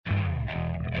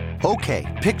Okay,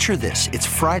 picture this. It's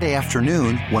Friday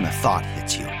afternoon when a thought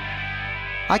hits you.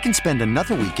 I can spend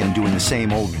another weekend doing the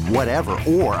same old whatever,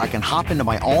 or I can hop into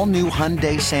my all-new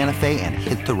Hyundai Santa Fe and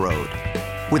hit the road.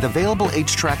 With available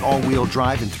H-Track all-wheel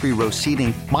drive and 3-row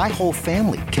seating, my whole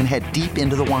family can head deep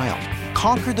into the wild.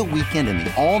 Conquer the weekend in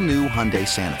the all-new Hyundai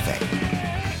Santa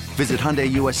Fe. Visit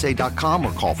HyundaiUSA.com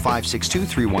or call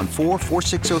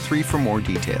 562-314-4603 for more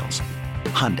details.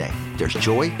 Hyundai, there's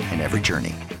joy in every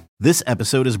journey. This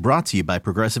episode is brought to you by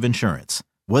Progressive Insurance.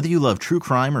 Whether you love true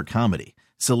crime or comedy,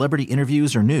 celebrity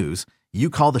interviews or news, you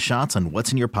call the shots on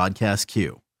what's in your podcast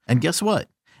queue. And guess what?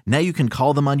 Now you can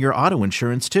call them on your auto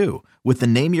insurance too with the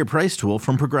Name Your Price tool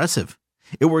from Progressive.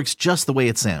 It works just the way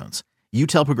it sounds. You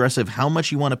tell Progressive how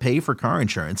much you want to pay for car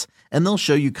insurance, and they'll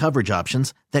show you coverage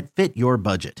options that fit your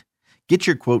budget. Get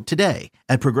your quote today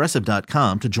at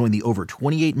Progressive.com to join the over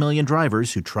 28 million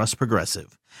drivers who trust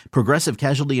Progressive. Progressive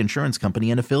Casualty Insurance Company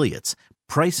and Affiliates.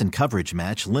 Price and coverage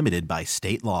match limited by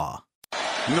state law.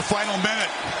 In the final minute,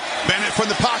 Bennett from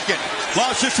the pocket.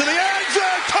 Launches to the end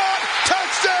zone. Caught.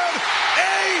 Touchdown.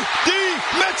 A.D.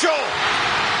 Mitchell.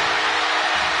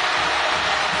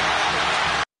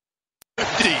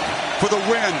 50 for the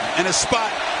win and a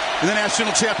spot in the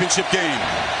national championship game.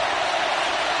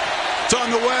 It's on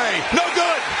the way. No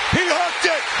good. He hooked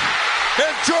it.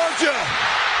 And Georgia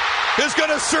is going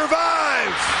to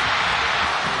survive.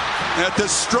 At the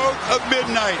stroke of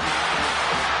midnight,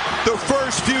 the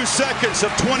first few seconds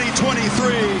of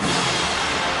 2023,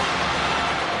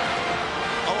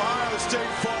 Ohio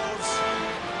State falls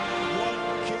one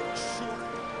kick short.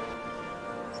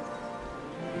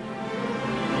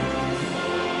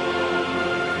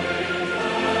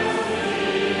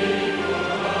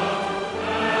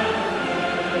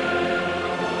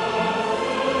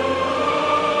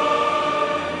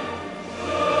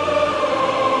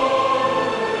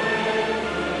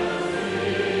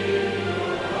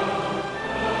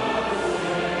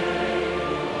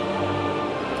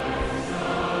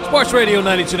 Sports Radio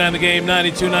 92.9 The Game,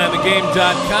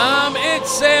 92.9thegame.com.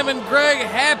 It's Sam and Greg.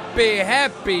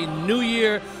 Happy New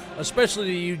Year, especially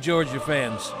to you Georgia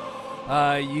fans.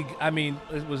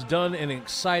 It was done in an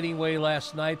exciting way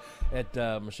last night at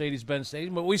Mercedes-Benz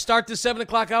Stadium. But we start the 7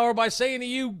 o'clock hour by saying to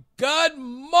you, good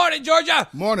morning, Georgia.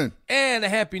 Morning. And a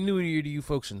Happy New Year to you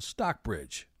folks in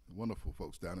Stockbridge. Wonderful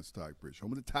folks down in Stockbridge.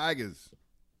 Home of the Tigers.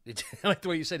 I like the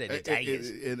way you said that, the Tigers.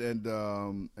 And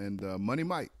Money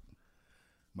Mike.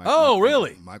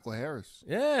 Really? Michael Harris.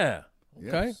 Yeah.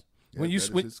 Okay. Yes. When yeah, you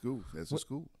that's his school. That's his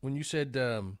school. When you said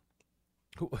the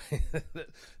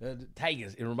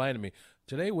Tigers, it reminded me.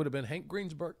 Today would have been Hank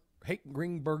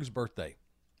Greenberg's birthday.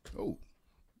 Oh.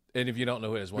 And if you don't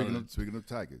know who it is, Speaking of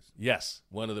Tigers. Yes,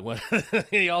 one of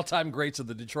the all-time greats of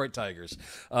the Detroit Tigers.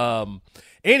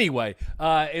 Anyway,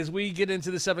 as we get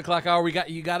into the 7 o'clock hour,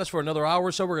 you got us for another hour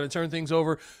or so. We're going to turn things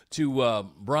over to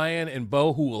Brian and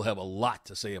Bo, who will have a lot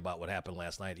to say about what happened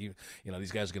last night.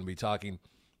 These guys are going to be talking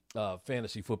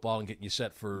fantasy football and getting you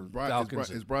set for Falcons.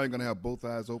 Is Brian going to have both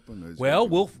eyes open? Well,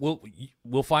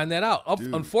 we'll find that out.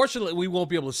 Unfortunately, we won't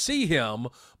be able to see him,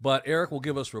 but Eric will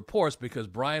give us reports because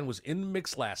Brian was in the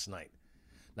mix last night.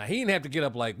 Now, he didn't have to get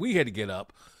up like we had to get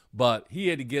up, but he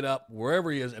had to get up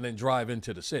wherever he is and then drive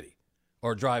into the city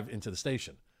or drive into the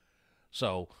station.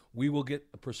 So we will get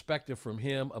a perspective from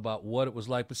him about what it was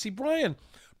like. But see, Brian's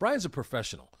a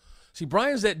professional. See,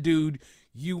 Brian's that dude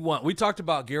you want. We talked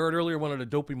about Garrett earlier, one of the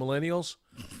dopey millennials.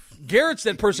 Garrett's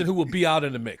that person who will be out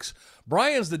in the mix.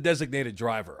 Brian's the designated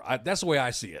driver. That's the way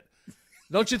I see it.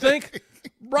 Don't you think?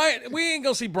 Brian, we ain't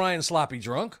gonna see Brian sloppy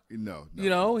drunk. No.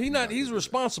 He's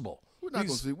responsible. We're not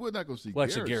gonna see. Well,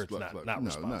 Garrett Garrett's sloppy. not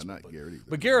responsible. Not Garrett either.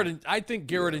 But Garrett, I think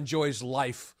Garrett enjoys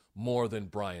life more than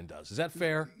Brian does. Is that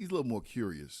fair? He's a little more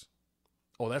curious.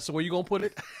 Oh, that's the way you're gonna put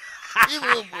it? He's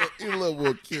a little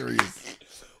more curious.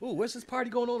 Ooh, what's this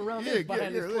party going on around there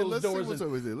behind these closed doors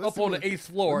up on the 8th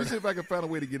floor? Let me see if I can find a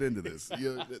way to get into this.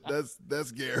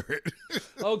 That's Garrett.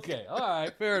 Okay, all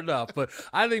right, fair enough. But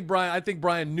I think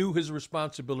Brian knew his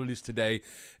responsibilities today.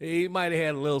 He might have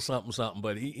had a little something,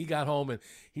 but he got home and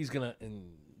he's gonna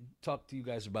talk to you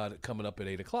guys about it coming up at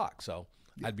 8 o'clock. So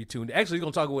I'd be tuned. Actually, he's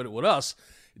gonna talk about it with us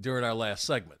during our last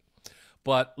segment.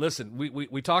 But listen,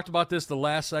 we talked about this the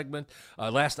last segment,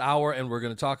 last hour, and we're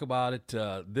going to talk about it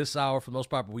this hour for the most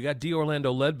part. But we got D.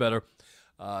 Orlando Ledbetter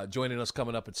joining us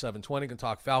coming up at 7:20. Going to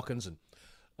talk Falcons and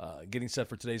getting set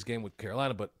for today's game with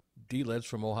Carolina. But D. Led's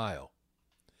from Ohio.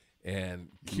 And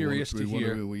curious to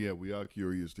hear. We are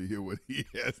curious to hear what he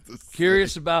has to say.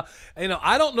 Curious about,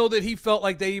 I don't know that he felt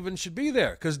like they even should be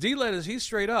there because D-Led he's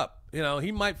straight up.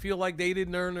 He might feel like they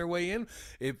didn't earn their way in,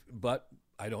 but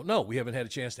I don't know. We haven't had a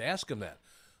chance to ask him that.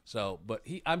 So, but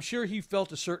I'm sure he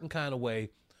felt a certain kind of way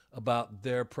about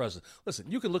their presence. Listen,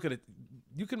 you can look at it.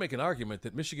 You can make an argument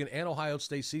that Michigan and Ohio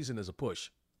State season is a push.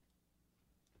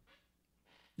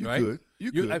 You right? could.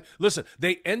 You could. Listen,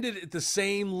 they ended at the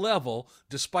same level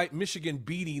despite Michigan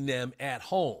beating them at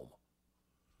home.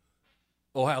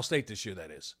 Ohio State this year,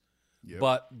 that is. Yep.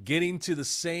 But getting to the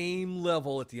same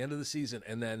level at the end of the season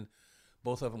and then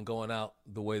both of them going out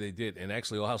the way they did. And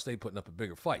actually Ohio State putting up a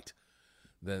bigger fight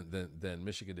than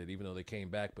Michigan did, even though they came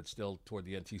back, but still toward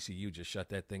the end TCU just shut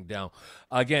that thing down.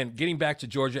 Again, getting back to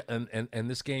Georgia and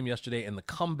this game yesterday and the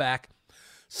comeback.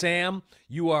 Sam,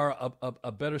 you are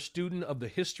a better student of the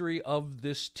history of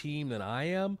this team than I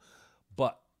am,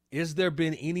 but is there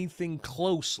been anything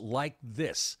close like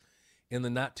this in the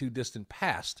not-too-distant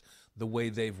past, the way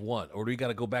they've won? Or do we got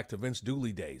to go back to Vince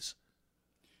Dooley days?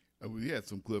 We had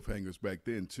some cliffhangers back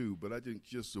then, too, but I think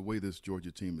just the way this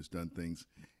Georgia team has done things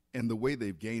and the way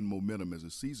they've gained momentum as the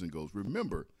season goes.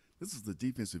 Remember, this is the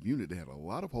defensive unit that had a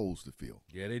lot of holes to fill.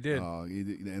 Yeah, they did.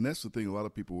 And that's the thing a lot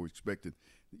of people were expecting.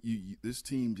 This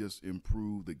team just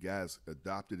improved. The guys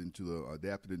adapted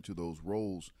into those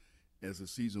roles as the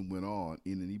season went on,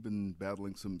 and even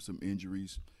battling some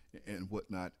injuries and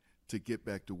whatnot to get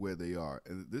back to where they are.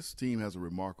 And this team has a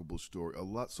remarkable story.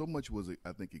 So much was,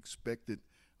 I think, expected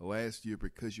last year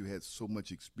because you had so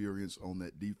much experience on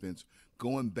that defense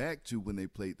going back to when they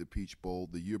played the Peach Bowl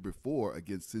the year before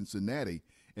against Cincinnati,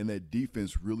 and that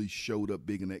defense really showed up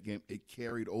big in that game. It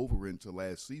carried over into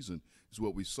last season is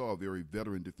what we saw, a very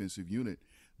veteran defensive unit.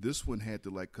 This one had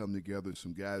to come together.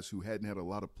 Some guys who hadn't had a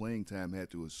lot of playing time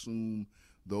had to assume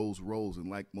those roles. And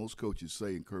like most coaches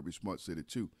say, and Kirby Smart said it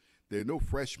too, there are no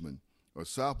freshmen or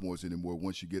sophomores anymore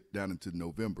once you get down into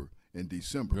November and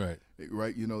December.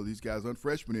 Right? You know, these guys aren't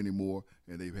freshmen anymore,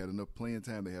 and they've had enough playing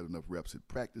time. They had enough reps at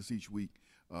practice each week.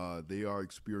 They are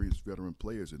experienced veteran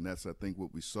players, and that's, I think,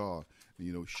 what we saw,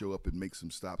 show up and make some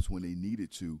stops when they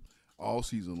needed to all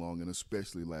season long, and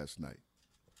especially last night.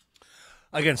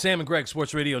 Again, Sam and Greg,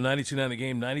 Sports Radio, 92.9 The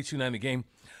Game,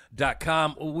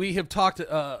 92.9thegame.com. We have talked,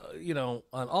 on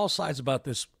all sides about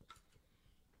this,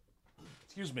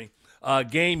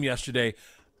 game yesterday.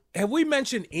 Have we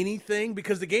mentioned anything?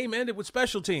 Because the game ended with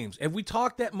special teams. Have we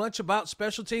talked that much about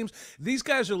special teams? These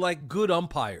guys are like good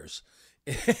umpires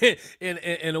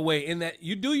in a way, in that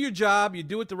you do your job, you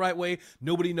do it the right way,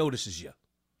 nobody notices you.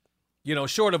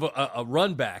 Short of a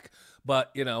run back.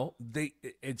 But,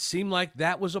 it seemed like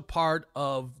that was a part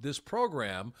of this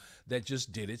program that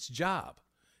just did its job.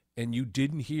 And you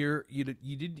didn't hear,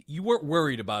 you weren't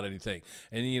worried about anything.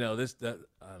 And,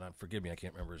 forgive me, I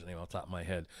can't remember his name off the top of my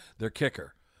head. Their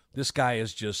kicker. This guy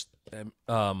is just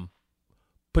Podesny?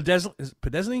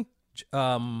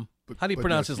 How do you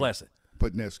pronounce his last name?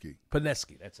 Podneski,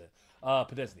 that's it.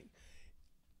 Podesny.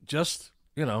 Just,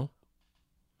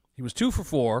 he was 2 for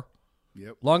 4.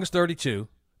 Yep. Longest 32.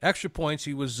 Extra points,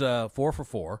 he was 4 for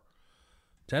 4.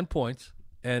 10 points.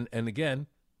 And again,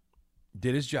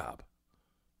 did his job.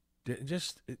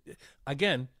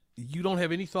 Again, you don't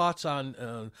have any thoughts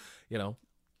on,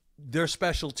 their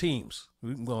special teams.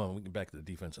 We can get back to the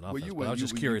defense and offense, but I was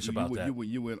just curious about that.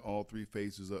 You win all three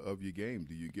phases of your game.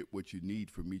 Do you get what you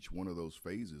need from each one of those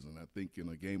phases? And I think in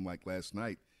a game like last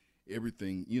night,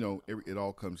 everything, it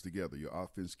all comes together. Your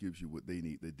offense gives you what they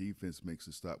need. The defense makes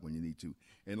a stop when you need to.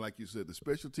 And like you said, the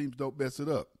special teams don't mess it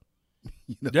up.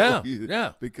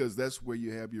 Yeah. Because that's where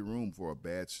you have your room for a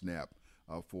bad snap,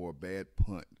 for a bad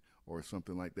punt, or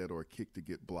something like that, or a kick to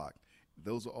get blocked.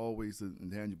 Those are always the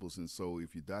intangibles, and so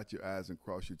if you dot your I's and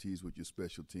cross your T's with your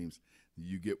special teams,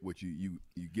 you get what you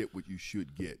get what you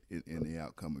should get in the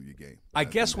outcome of your game. I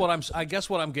guess what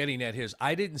I'm getting at is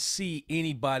I didn't see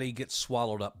anybody get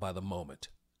swallowed up by the moment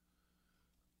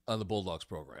on the Bulldogs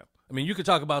program. I mean, you could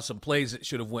talk about some plays that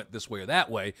should have went this way or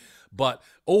that way, but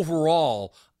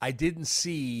overall, I didn't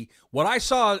see what I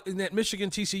saw in that Michigan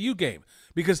TCU game,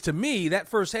 because to me, that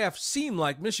first half seemed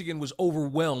like Michigan was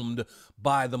overwhelmed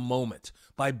by the moment,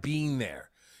 by being there.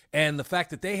 And the fact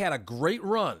that they had a great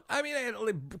run. I mean,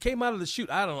 they came out of the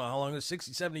chute, I don't know how long it was,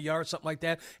 60, 70 yards, something like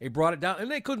that. They brought it down, and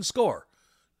they couldn't score.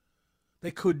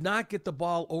 They could not get the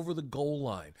ball over the goal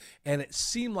line. And it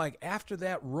seemed like after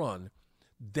that run,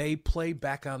 they played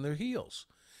back on their heels.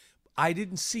 I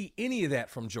didn't see any of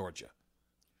that from Georgia.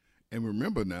 And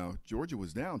remember now, Georgia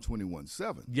was down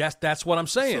 21-7. Yes, that's what I'm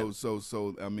saying.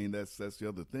 So I mean, that's the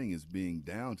other thing, is being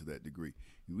down to that degree.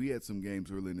 We had some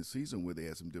games early in the season where they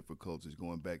had some difficulties,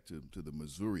 going back to the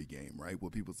Missouri game, right?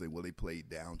 Where people say, well, they played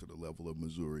down to the level of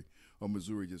Missouri, or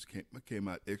Missouri just came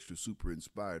out extra super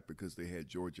inspired because they had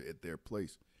Georgia at their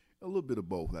place. A little bit of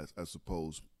both, I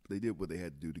suppose. They did what they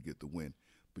had to do to get the win.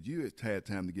 but you had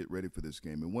time to get ready for this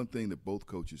game. And one thing that both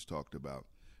coaches talked about,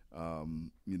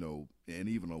 you know, and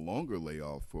even a longer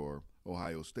layoff for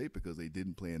Ohio State because they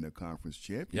didn't play in their conference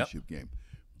championship game.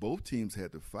 Both teams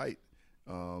had to fight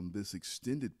this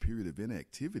extended period of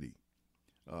inactivity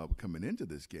coming into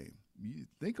this game. You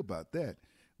think about that.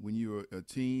 When you're a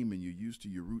team and you're used to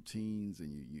your routines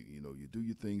and you do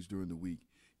your things during the week,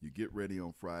 you get ready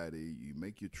on Friday, you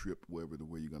make your trip where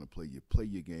you're going to play, you play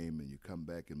your game, and you come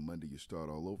back, and Monday you start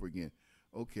all over again.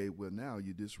 Okay, well, now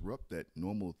you disrupt that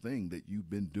normal thing that you've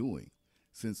been doing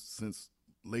since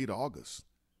late August,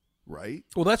 right?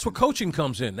 Well, that's where coaching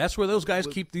comes in. That's where those guys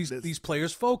keep these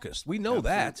players focused. We know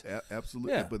that.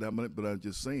 Absolutely. Yeah. But I'm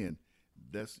just saying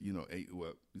that's,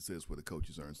 well, it says where the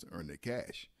coaches earn their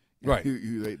cash. Right.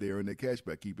 They earn their cash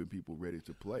by keeping people ready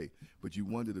to play. But you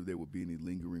wondered if there would be any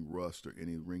lingering rust or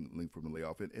any link from the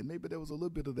layoff. And maybe there was a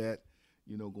little bit of that,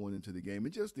 going into the game.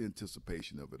 And just the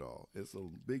anticipation of it all. It's a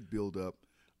big build-up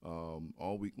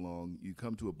all week long. You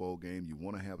come to a bowl game, you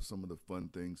want to have some of the fun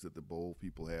things that the bowl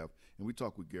people have. And we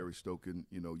talked with Gary Stokan,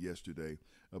 yesterday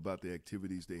about the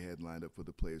activities they had lined up for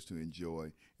the players to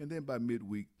enjoy. And then by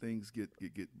midweek, things get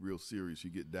real serious. You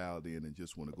get dialed in and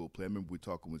just want to go play. I remember we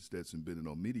talking with Stetson Bennett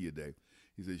on Media Day.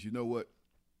 He says, you know what?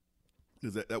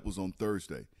 Because that was on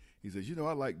Thursday. He says,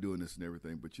 I like doing this and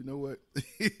everything, but you know what?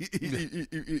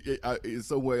 It's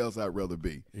somewhere else I'd rather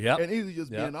be. Yep. And he's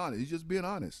just being honest. He's just being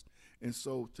honest. And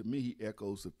so, to me, he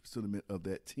echoes the sentiment of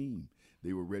that team.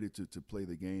 They were ready to play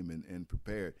the game and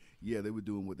prepared. Yeah, they were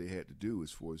doing what they had to do as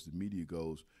far as the media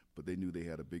goes, but they knew they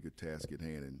had a bigger task at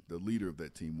hand, and the leader of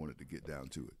that team wanted to get down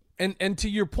to it. And to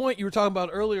your point, you were talking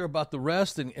about earlier about the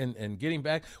rest and getting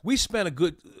back. We spent a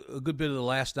good bit of the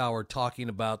last hour talking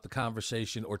about the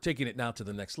conversation or taking it now to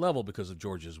the next level because of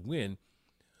Georgia's win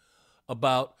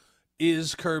about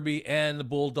is Kirby and the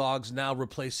Bulldogs now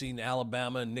replacing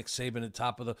Alabama and Nick Saban at the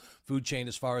top of the food chain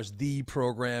as far as the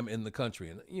program in the country.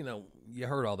 And, you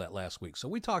heard all that last week. So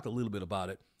we talked a little bit about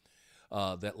it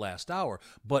that last hour.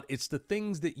 But it's the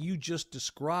things that you just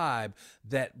described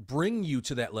that bring you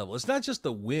to that level. It's not just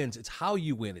the wins. It's how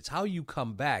you win. It's how you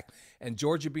come back. And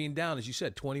Georgia being down, as you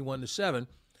said, 21-7,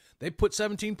 they put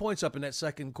 17 points up in that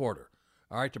second quarter.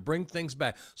 All right, to bring things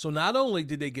back. So not only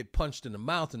did they get punched in the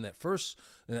mouth in that first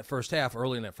half,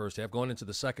 early in that first half, going into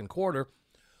the second quarter,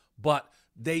 but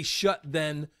they shut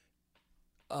then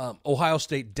Ohio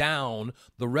State down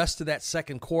the rest of that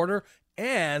second quarter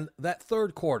and that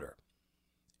third quarter,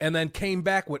 and then came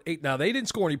back with 8. Now, they didn't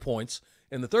score any points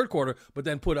in the third quarter, but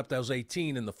then put up those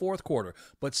 18 in the fourth quarter,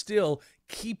 but still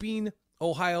keeping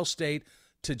Ohio State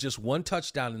to just one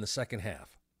touchdown in the second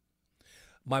half.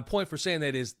 My point for saying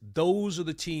that is those are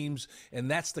the teams, and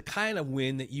that's the kind of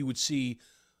win that you would see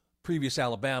previous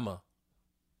Alabama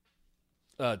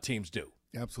teams do.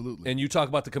 Absolutely. And you talk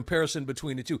about the comparison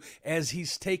between the two. As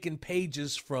he's taken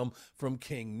pages from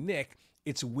King Nick,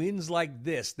 it's wins like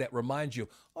this that remind you,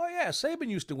 oh, yeah, Saban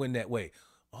used to win that way.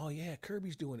 Oh, yeah,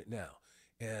 Kirby's doing it now.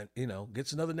 And,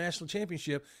 gets another national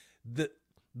championship. The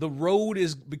road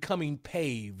is becoming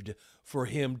paved for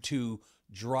him to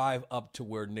drive up to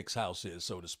where Nick's house is,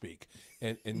 so to speak,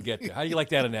 and get there. How do you like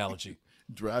that analogy?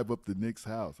 Drive up to Nick's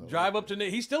house. Drive up to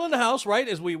Nick. He's still in the house, right?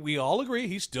 As we all agree,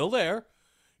 he's still there.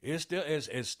 It's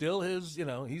still his.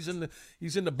 He's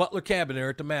in the Butler cabin there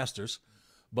at the Masters,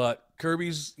 but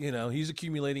Kirby's. He's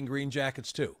accumulating green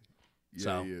jackets too. Yeah,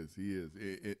 so. He is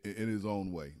in his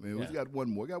own way. Man, we got one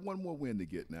more. Got one more win to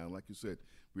get now. Like you said,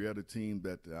 we had a team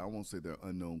that I won't say they're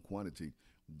unknown quantity.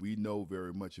 We know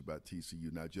very much about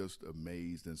TCU, not just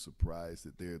amazed and surprised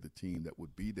that they're the team that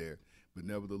would be there, but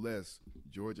nevertheless,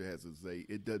 Georgia has to say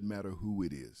it doesn't matter who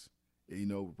it is.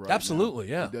 Right absolutely,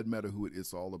 now, yeah. It doesn't matter who it is.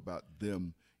 It's all about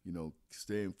them,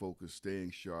 staying focused,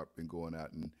 staying sharp, and going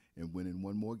out and winning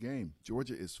one more game.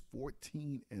 Georgia is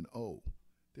 14-0.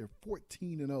 They're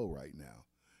 14-0 right now,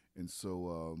 and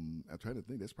so I'm trying to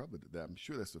think. I'm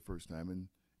sure that's the first time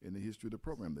in the history of the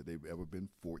program that they've ever been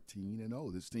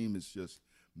 14-0. This team is just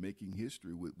making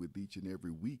history with each and every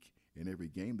week and every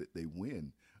game that they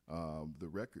win. The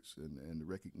records and the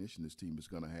recognition this team is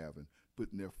going to have and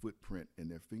putting their footprint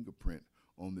and their fingerprint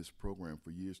on this program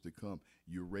for years to come.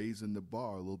 You're raising the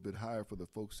bar a little bit higher for the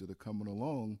folks that are coming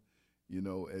along,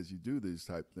 as you do these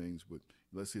type things. But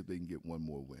let's see if they can get one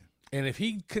more win. And if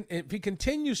he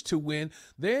continues to win,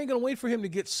 they ain't going to wait for him to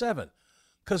get 7.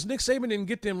 Because Nick Saban didn't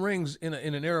get them rings in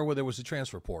an era where there was a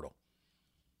transfer portal.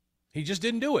 He just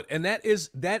didn't do it. And that is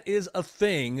a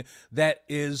thing that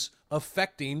is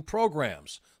affecting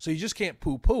programs. So you just can't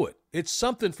poo-poo it. It's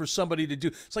something for somebody to do.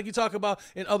 It's like you talk about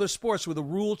in other sports where the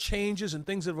rule changes and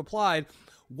things that have applied.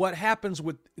 what happens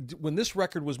when this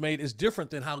record was made is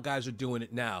different than how guys are doing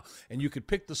it now. And you could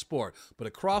pick the sport, but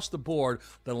across the board,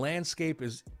 the landscape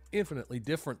is infinitely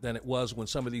different than it was when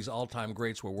some of these all-time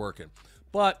greats were working.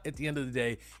 But at the end of the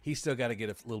day, he's still got to get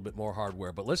a little bit more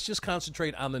hardware. But let's just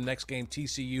concentrate on the next game,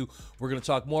 TCU. We're going to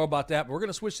talk more about that. But we're going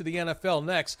to switch to the NFL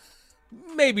next.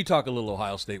 Maybe talk a little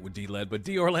Ohio State with D-Led. But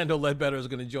D. Orlando Ledbetter is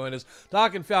going to join us.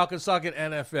 Talking Falcons, talking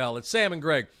NFL. It's Sam and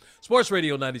Greg. Sports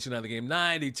Radio 92.9 The Game,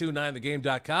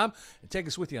 92.9thegame.com. And take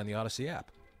us with you on the Odyssey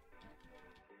app.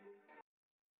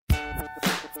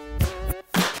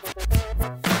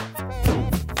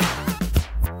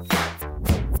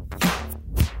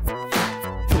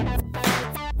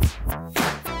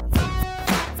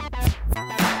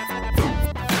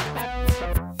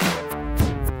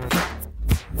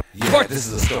 This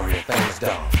is a story of things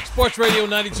done. Sports Radio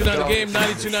 92.9 The Game,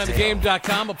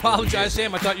 92.9thegame.com. Apologize,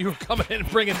 Sam. I thought you were coming in and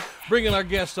bringing our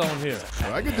guest on here.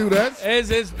 Well, I can do that.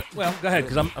 Well, go ahead,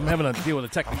 because I'm having to deal with a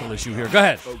technical issue here. Go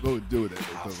ahead. Go do it.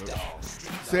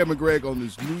 Sam and Greg on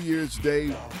this New Year's Day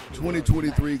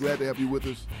 2023. Glad to have you with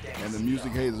us. And the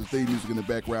music, hey, there's theme music in the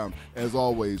background. As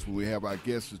always, when we have our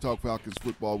guests to talk Falcons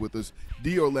football with us,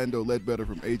 D. Orlando Ledbetter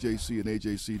from AJC and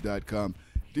AJC.com.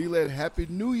 D-Led, Happy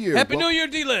New Year. Happy New Year,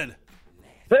 D-Led.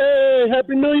 Hey,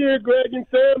 Happy New Year, Greg and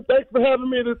Sam. Thanks for having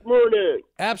me this morning.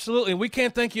 Absolutely, and we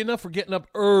can't thank you enough for getting up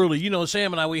early. You know,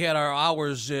 Sam and I, we had our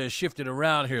hours shifted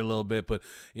around here a little bit, but,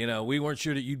 you know, we weren't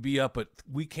sure that you'd be up, but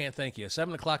we can't thank you.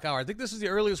 7 o'clock hour. I think this is the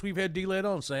earliest we've had D-Led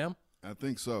on, Sam. I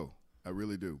think so. I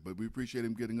really do. But we appreciate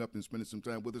him getting up and spending some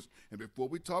time with us. And before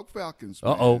we talk Falcons,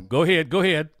 man, Go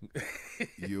ahead.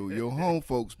 your home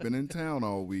folks been in town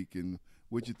all week, and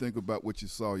what'd you think about what you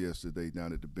saw yesterday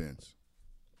down at the bench?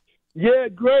 Yeah,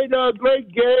 great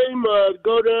game.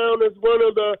 Go down as one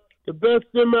of the best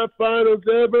semifinals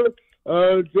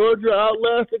ever. Georgia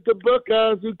outlasted the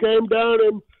Buckeyes, who came down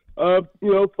and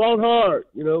fought hard.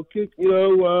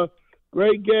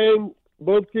 Great game.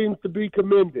 Both teams to be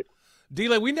commended.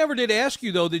 D-Led, we never did ask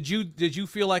you though. Did you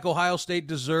feel like Ohio State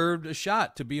deserved a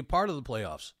shot to be a part of the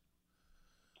playoffs?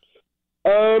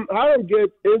 I don't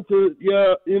get into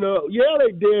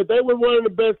they did. They were one of the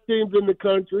best teams in the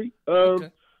country. Okay.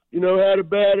 Had a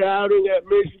bad outing at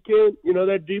Michigan.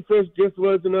 That defense just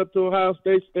wasn't up to Ohio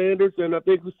State standards, and I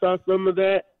think we saw some of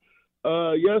that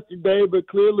yesterday. But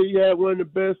clearly, he had one of the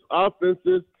best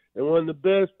offenses and one of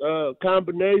the best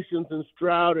combinations in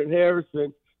Stroud and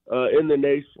Harrison in the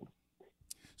nation.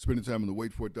 Spending time on the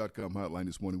waitforit.com hotline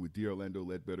this morning with D. Orlando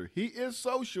Ledbetter. He is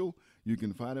social. You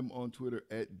can find him on Twitter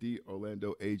at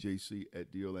DOrlandoAJC,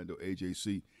 at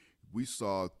DOrlandoAJC. We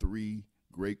saw three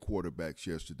great quarterbacks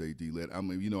yesterday, D-Led. I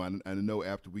mean, I know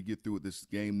after we get through with this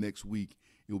game next week,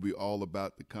 it'll be all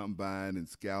about the combine and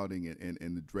scouting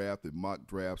and the draft and mock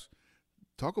drafts.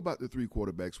 Talk about the three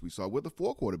quarterbacks we saw, the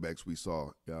four quarterbacks we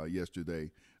saw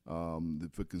yesterday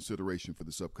for consideration for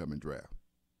this upcoming draft.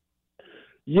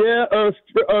 Yeah, Stroud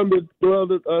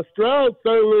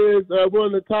certainly is one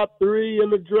of the top three in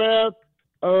the draft.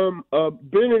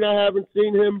 Bennett, I haven't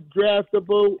seen him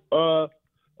draftable.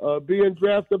 Being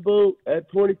draftable at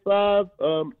 25,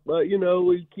 but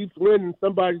he keeps winning.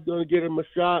 Somebody's going to get him a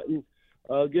shot and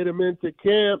get him into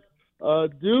camp.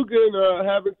 Dugan,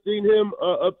 haven't seen him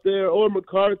up there, or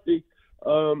McCarthy,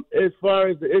 as far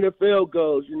as the NFL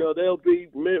goes. They'll be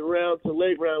mid-round to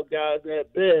late-round guys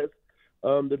at best.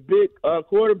 The big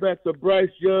quarterbacks are Bryce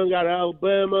Young out of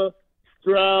Alabama,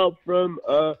 Stroud from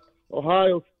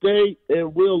Ohio State,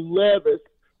 and Will Levis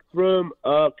from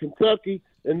Kentucky.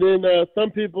 And then some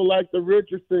people like the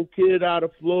Richardson kid out of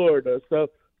Florida. So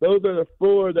those are the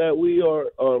four that we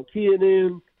are keying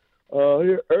in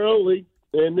here early,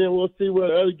 and then we'll see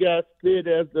what other guys fit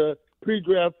as the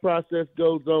pre-draft process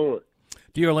goes on.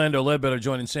 D. Orlando Ledbetter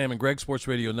joining Sam and Greg, Sports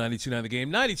Radio 92.9 The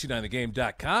Game,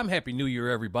 92.9thegame.com. Happy New Year,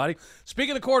 everybody.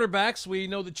 Speaking of quarterbacks, we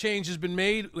know the change has been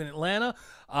made in Atlanta.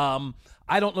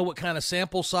 I don't know what kind of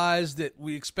sample size that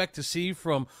we expect to see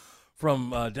from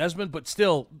Desmond, but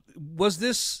still, was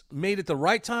this made at the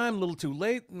right time, a little too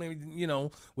late? Maybe,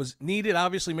 was needed.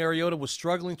 Obviously, Mariota was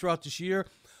struggling throughout this year,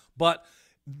 but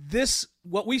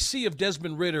what we see of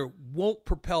Desmond Ridder won't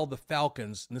propel the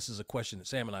Falcons, and this is a question that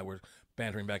Sam and I were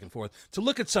bantering back and forth, to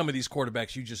look at some of these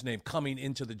quarterbacks you just named coming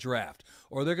into the draft,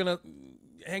 or they're going to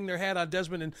hang their hat on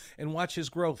Desmond and watch his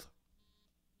growth.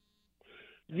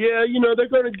 Yeah, they're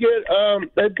going to get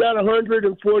they've got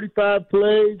 145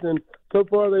 plays, and so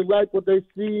far they like what they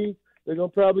see. They're going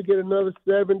to probably get another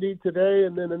 70 today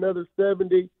and then another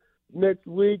 70 next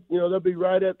week. They'll be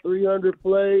right at 300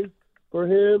 plays for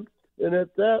him. And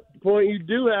at that point, you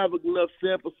do have enough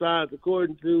sample size,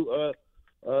 according to,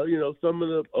 some of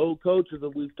the old coaches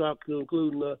that we've talked to,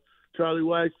 including Charlie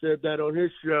Weiss said that on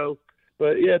his show.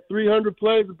 But, yeah, 300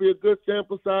 plays would be a good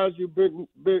sample size. You've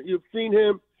seen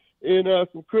him in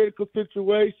some critical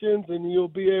situations, and you'll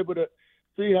be able to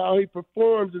see how he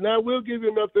performs. And that will give you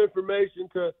enough information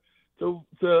to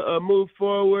move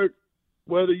forward,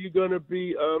 whether you're going to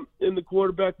be in the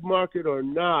quarterback market or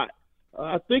not.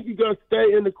 I think you're going to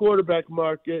stay in the quarterback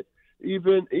market,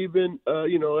 even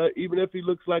if he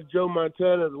looks like Joe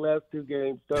Montana the last two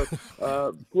games.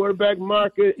 So quarterback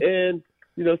market and,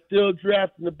 still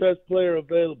drafting the best player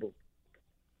available.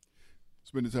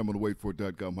 Spending time on the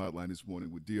WaitFor.com hotline this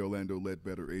morning with D. Orlando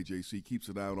Ledbetter. AJC keeps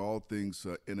an eye on all things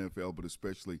NFL, but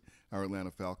especially our Atlanta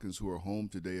Falcons, who are home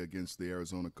today against the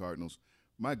Arizona Cardinals.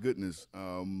 My goodness,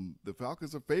 the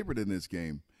Falcons are favored in this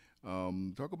game.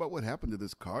 Talk about what happened to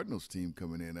this Cardinals team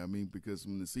coming in. I mean, because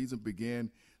when the season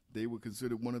began, they were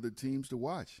considered one of the teams to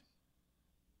watch.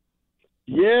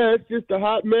 Yeah, it's just a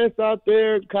hot mess out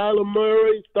there. Kyler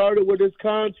Murray started with his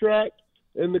contract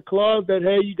and the clause that,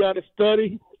 hey, you got to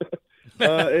study.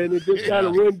 And it just kind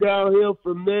of went downhill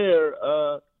from there.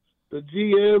 The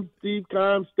GM, Steve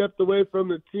Keim, stepped away from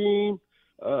the team.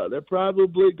 They're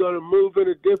probably going to move in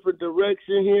a different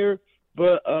direction here.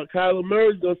 But Kyler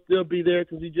Murray's going to still be there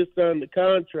because he just signed the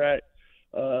contract.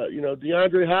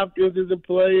 DeAndre Hopkins isn't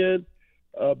playing.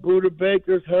 Buda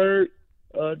Baker's hurt.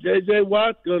 J.J.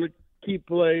 Watt's going to keep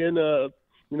playing, the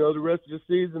rest of the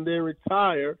season, then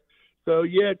retire. So,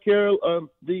 yeah, Carol,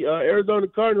 the Arizona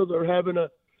Cardinals are having a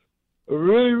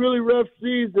really, really rough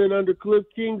season under Cliff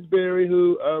Kingsbury,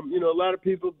 who, a lot of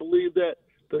people believe that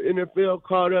the NFL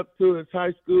caught up to his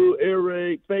high school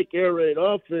fake air raid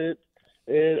offense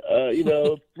and,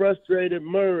 frustrated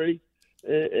Murray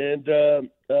and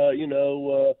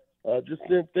just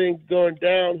sent things going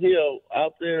downhill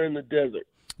out there in the desert.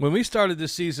 When we started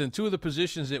this season, two of the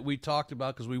positions that we talked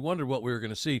about because we wondered what we were going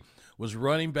to see was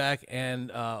running back and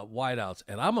wideouts.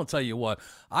 And I'm going to tell you what,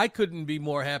 I couldn't be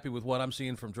more happy with what I'm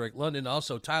seeing from Drake London.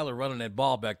 Also, Tyler running that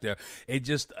ball back there. It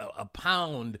just a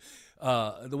pound,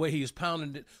 the way he is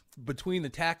pounding it between the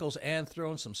tackles and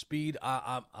throwing some speed.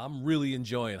 I'm really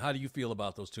enjoying. How do you feel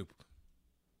about those two?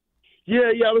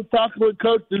 Yeah, I was talking with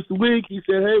Coach this week. He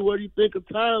said, hey, what do you think of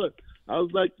Tyler? I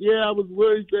was like, yeah, I was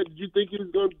worried. He said, did you think he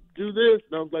was going to do this?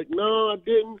 And I was like, no, I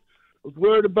didn't. I was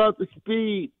worried about the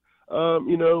speed,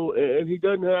 and he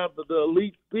doesn't have the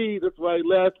elite speed. That's why he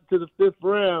lasted to the 5th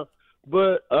round.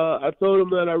 But I told him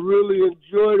that I really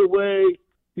enjoy the way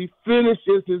he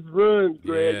finishes his runs,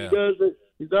 Greg. Yeah.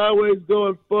 He's always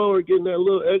going forward, getting that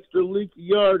little extra leaky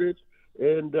yardage,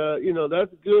 and,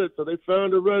 that's good. So they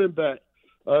found a running back.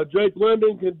 Drake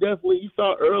London can definitely – you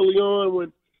saw early on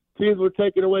when teams were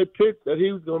taking away picks that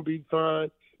he was going to be fine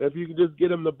if you could just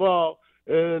get him the ball.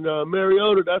 And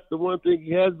Mariota, that's the one thing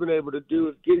he has been able to do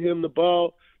is get him the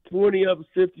ball. 20 of his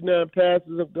 59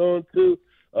 passes have gone to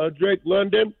Drake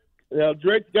London. Now,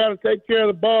 Drake's got to take care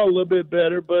of the ball a little bit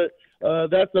better, but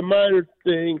that's a minor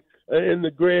thing in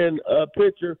the grand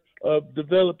picture of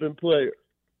developing players.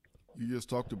 You just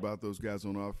talked about those guys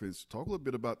on offense. Talk a little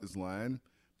bit about this line,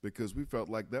 because we felt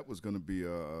like that was going to be,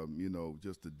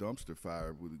 just a dumpster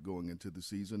fire with going into the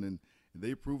season, and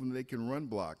they've proven they can run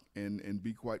block and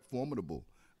be quite formidable.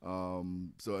 I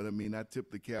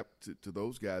tip the cap to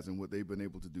those guys and what they've been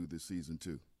able to do this season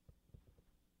too.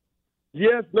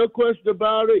 Yes, no question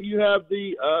about it. You have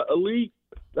the elite.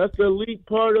 That's the elite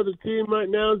part of the team right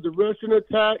now is the rushing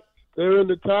attack. They're in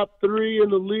the top 3 in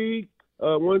the league,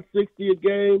 160 a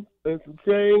game and some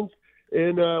change.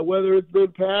 And whether it's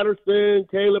been Patterson,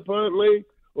 Caleb Huntley,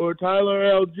 or Tyler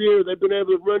Algier, they've been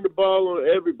able to run the ball on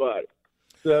everybody.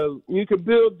 So you can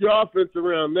build your offense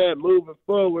around that moving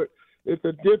forward. It's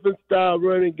a different style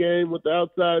running game with the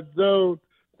outside zone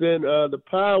than the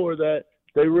power that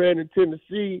they ran in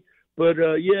Tennessee. But,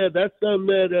 that's something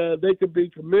that they could be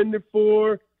commended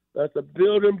for. That's a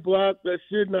building block that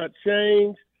should not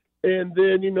change. And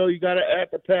then, you got to add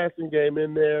the passing game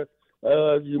in there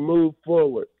as you move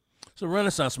forward. So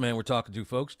Renaissance man we're talking to,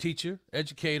 folks. Teacher,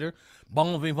 educator,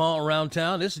 bon vivant around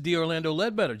town. This is D. Orlando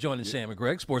Ledbetter joining Sam and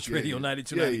Greg, Sports Radio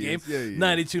 92.9 The Game,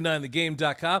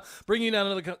 92.9thegame.com. Bringing you down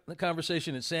another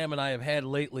conversation that Sam and I have had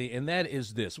lately, and that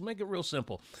is this. We'll make it real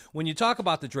simple. When you talk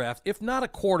about the draft, if not a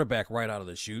quarterback right out of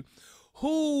the chute,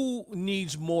 who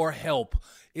needs more help?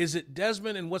 Is it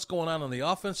Desmond and what's going on the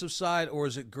offensive side, or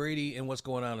is it Grady and what's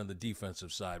going on the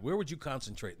defensive side? Where would you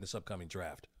concentrate in this upcoming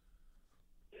draft?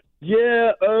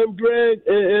 Yeah, Greg,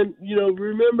 and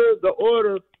remember the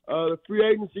order. The free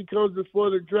agency comes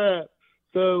before the draft,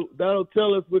 so that'll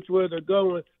tell us which way they're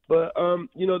going. But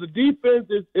the defense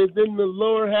is in the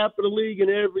lower half of the league in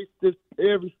every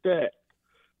stat.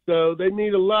 So they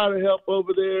need a lot of help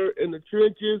over there in the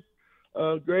trenches.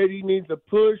 Grady needs a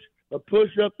push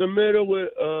up the middle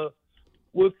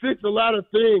will fix a lot of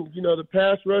things. You know, the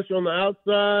pass rush on the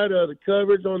outside, the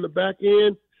coverage on the back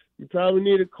end. You probably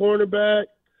need a cornerback.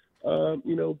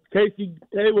 You know, Casey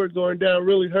Hayward going down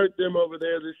really hurt them over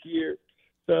there this year.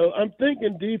 So I'm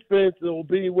thinking defense will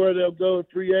be where they'll go in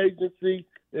free agency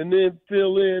and then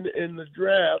fill in the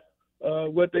draft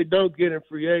what they don't get in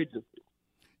free agency.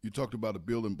 You talked about a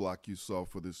building block you saw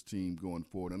for this team going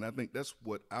forward, and I think that's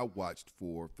what I watched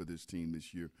for this team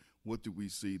this year. What did we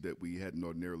see that we hadn't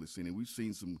ordinarily seen? And we've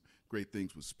seen some great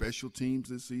things with special teams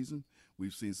this season.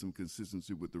 We've seen some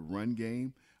consistency with the run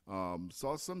game.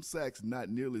 Saw some sacks, not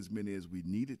nearly as many as we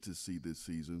needed to see this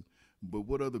season. But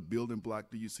what other building block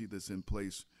do you see that's in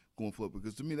place going forward?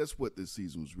 Because to me, that's what this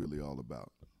season was really all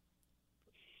about.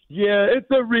 Yeah, it's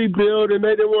a rebuild, and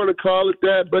they didn't want to call it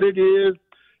that, but it is.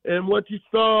 And what you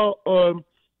saw on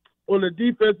the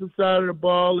defensive side of the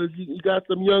ball is you got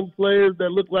some young players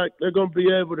that look like they're going to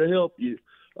be able to help you.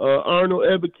 Arnold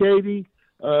Ebiketie,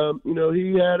 you know,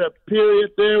 he had a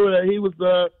period there where he was,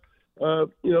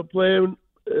 you know, playing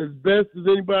as best as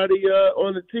anybody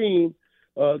on the team.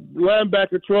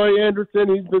 Linebacker Troy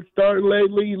Anderson, he's been starting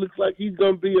lately. He looks like he's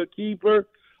going to be a keeper.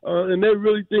 And they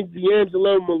really think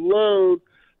D'Angelo Malone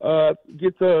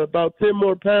gets about 10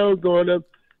 more pounds on him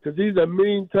because he's a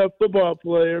mean, tough football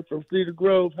player from Cedar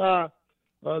Grove High.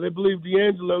 They believe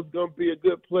D'Angelo's going to be a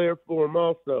good player for him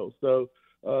also. So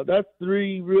that's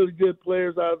three really good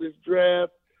players out of this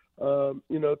draft,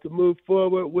 you know, to move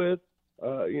forward with.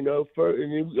 You know,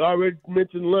 and you already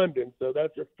mentioned London. So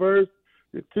that's your first,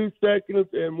 your 2 seconds,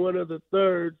 and one of the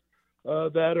thirds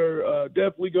that are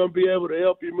definitely going to be able to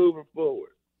help you moving forward.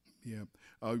 Yeah.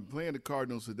 You're playing the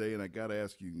Cardinals today, and I got to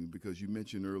ask you, because you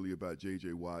mentioned earlier about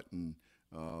J.J. Watt and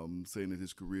saying that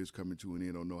his career is coming to an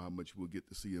end. I don't know how much we'll get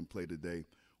to see him play today.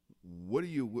 Where do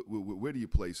you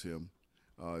place him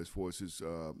as far as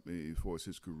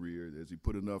his career? Has he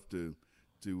put enough to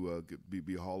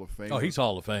be Hall of Fame? Oh, he's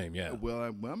Hall of Fame, yeah. Well,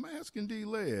 I'm asking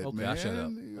D-Led, okay, man. I'll shut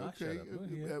up. Okay,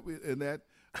 and that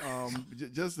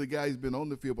just the guy he's been on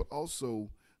the field, but also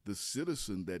the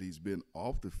citizen that he's been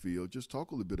off the field. Just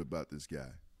talk a little bit about this guy.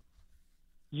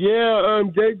 Yeah,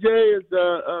 JJ is,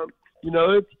 you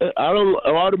know, I don't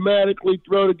automatically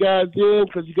throw the guys in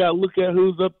because you got to look at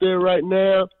who's up there right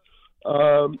now.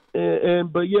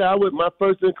 But yeah, my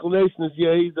first inclination is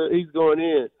he's going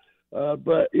in.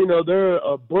 But you know, there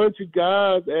are a bunch of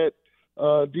guys at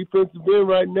defensive end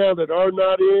right now that are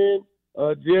not in.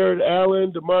 Jared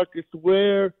Allen, DeMarcus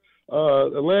Ware,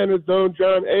 Atlanta's own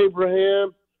John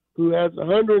Abraham, who has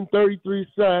 133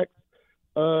 sacks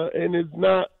and has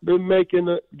not been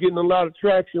getting a lot of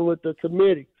traction with the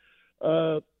committee.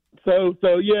 So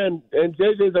yeah, and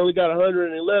JJ's only got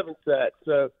 111 sacks.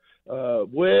 So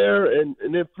Ware and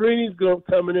then Freeney's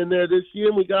coming in there this year.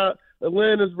 And we got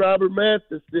Atlanta's Robert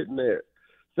Mathis sitting there.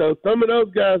 So some of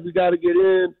those guys we got to get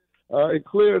in and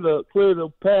clear the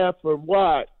path for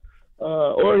Watt,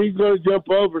 or he's going to jump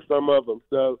over some of them.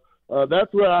 So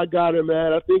that's where I got him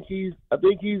at. I think he's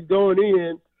going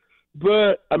in,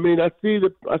 but I mean I see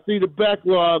the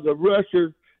backlog of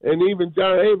rushers, and even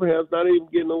John Abraham's not even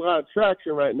getting a lot of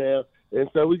traction right now, and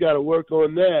so we got to work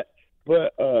on that.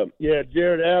 But yeah,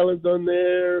 Jared Allen's on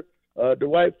there,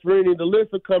 Dwight Freeney. The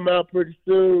list will come out pretty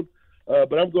soon.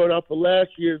 But I'm going off of last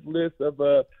year's list of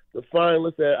the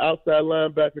finalists at outside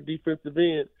linebacker, defensive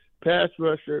end, pass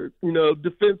rusher, you know,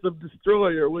 defensive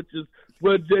destroyer, which is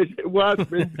what J.J. Watt's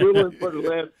been doing for the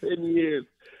last 10 years.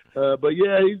 But,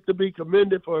 yeah, he's to be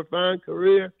commended for a fine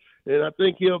career, and I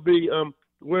think he'll be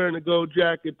wearing a gold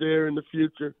jacket there in the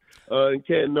future in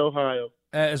Canton, Ohio.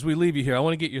 As we leave you here, I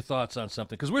want to get your thoughts on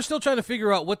something, because we're still trying to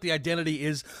figure out what the identity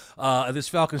is of this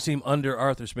Falcons team under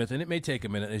Arthur Smith, and it may take a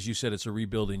minute. As you said, it's a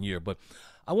rebuilding year. But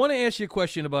I want to ask you a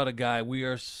question about a guy. We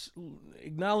are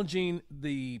acknowledging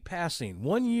the passing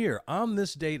 1 year on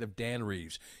this date of Dan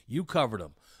Reeves. You covered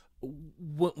him.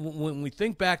 When we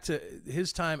think back to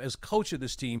his time as coach of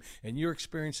this team and your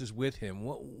experiences with him,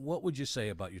 what would you say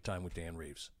about your time with Dan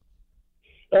Reeves?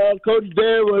 Coach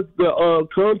Dan was the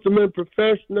consummate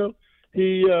professional.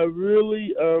 He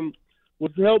really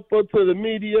was helpful to the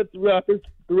media throughout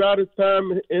his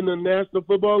time in the National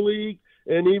Football League,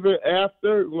 and even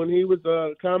after when he was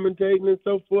commentating and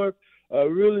so forth.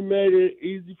 Really made it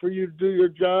easy for you to do your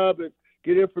job and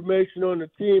get information on the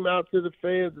team out to the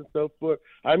fans and so forth.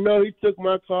 I know he took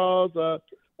my calls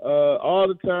all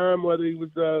the time, whether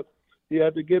he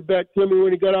had to get back to me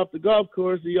when he got off the golf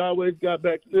course. He always got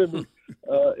back to me,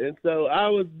 and so I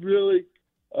was really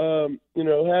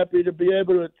happy to be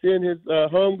able to attend his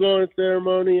homegoing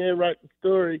ceremony and write the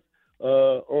story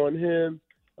on him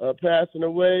passing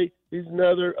away. He's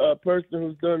another person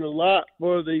who's done a lot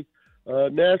for the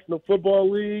National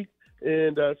Football League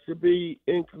and should be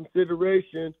in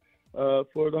consideration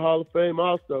for the Hall of Fame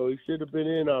also. He should have been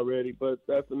in already, but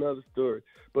that's another story.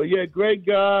 But, yeah, great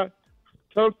guy,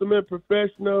 consummate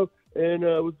professional, and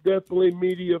was definitely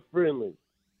media friendly.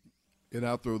 And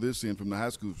I'll throw this in from the high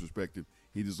school perspective.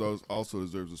 He also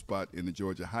deserves a spot in the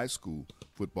Georgia High School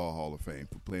Football Hall of Fame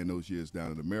for playing those years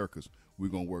down in the Americas. We're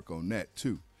going to work on that,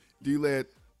 too. D-Lad,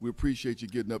 we appreciate you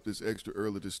getting up this extra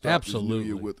early to start this new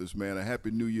year with us, man. A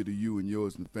happy new year to you and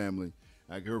yours and the family.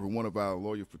 I heard from one of our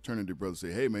lawyer fraternity brothers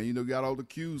say, hey, man, you got all the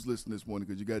Q's listening this morning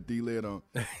because you got D-Lad on.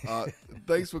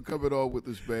 Thanks for coming on with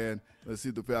us, man. Let's see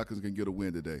if the Falcons can get a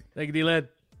win today. Thank you, D-Lad.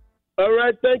 All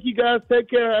right, thank you, guys. Take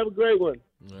care. Have a great one.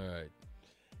 All right.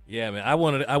 Yeah, man, I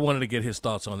wanted to get his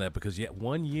thoughts on that because,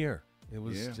 1 year. It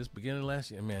was just beginning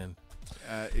last year, man.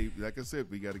 Like I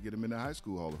said, we got to get him in the High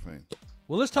School Hall of Fame.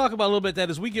 Well, let's talk about a little bit that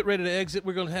as we get ready to exit.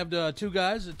 We're going to have two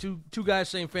guys,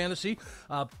 same fantasy,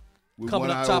 coming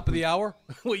up top of the hour.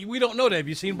 We don't know that. Have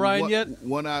you seen Brian yet?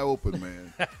 One eye open,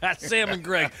 man. Sam and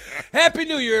Greg. Happy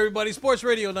New Year, everybody. Sports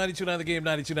Radio 92.9 The Game,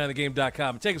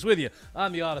 92.9thegame.com. Take us with you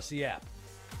on the Odyssey app.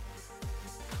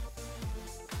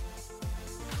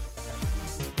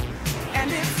 And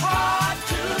it's hard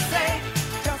to say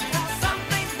just how some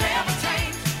things never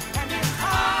change. And it's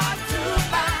hard to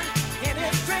find any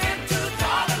strength to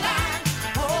draw the line.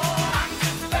 Oh, I'm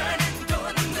just burning,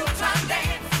 doing a Newtown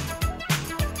dance.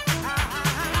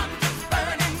 I'm just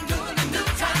burning, doing a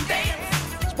Newtown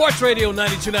dance. Sports Radio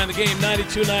 92.9 The Game,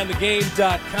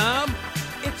 92.9thegame.com.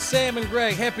 It's Sam and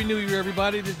Greg. Happy New Year,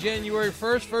 everybody. It's January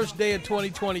 1st, first day of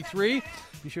 2023.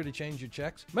 Be sure to change your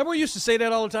checks. Remember we used to say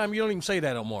that all the time? You don't even say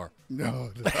that no more.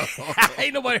 No.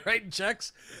 Ain't nobody writing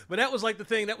checks. But that was like the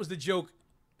thing. That was the joke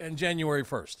on January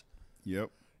 1st.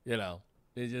 Yep.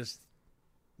 It just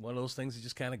one of those things that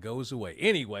just kind of goes away.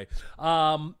 Anyway,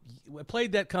 I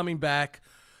played that coming back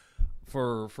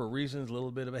for reasons, a little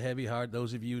bit of a heavy heart.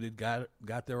 Those of you that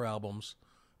got their albums.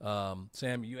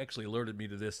 Sam, you actually alerted me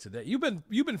to this today. You've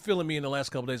been filling me in the last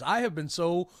couple of days. I have been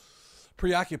so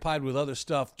preoccupied with other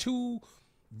stuff. Two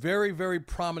very, very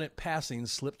prominent passings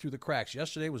slipped through the cracks.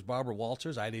 Yesterday was Barbara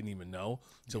Walters. I didn't even know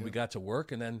until we got to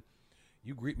work, and then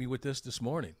you greet me with this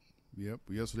morning. Yep.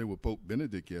 Yesterday was Pope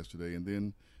Benedict yesterday, and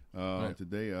then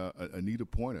today Anita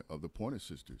Pointer of the Pointer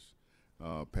Sisters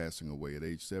passing away at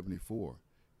age 74.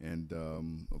 And,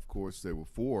 of course, there were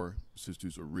 4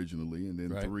 sisters originally and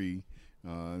then 3.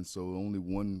 And so only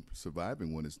one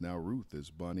surviving one is now Ruth, as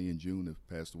Bonnie and June have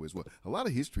passed away as well. A lot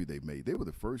of history they made. They were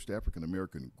the first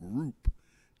African-American group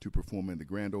to perform in the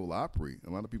Grand Ole Opry. A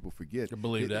lot of people forget. I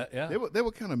believe that, yeah. They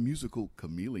were kind of musical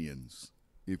chameleons,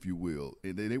 if you will.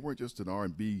 And they weren't just an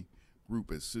R&B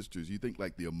group as sisters. You think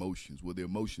like the Emotions. Well, the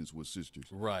Emotions were sisters.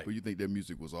 Right. But you think their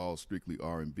music was all strictly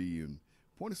R&B. And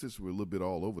Pointer Sisters were a little bit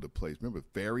all over the place. Remember,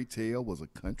 Fairy Tale was a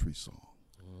country song.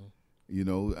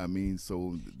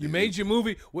 So you made your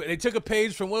movie. They took a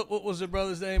page from what was their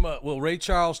brother's name? Ray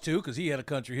Charles too, because he had a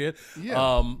country hit.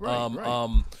 Yeah,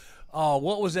 right.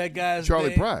 What was that guy's Charlie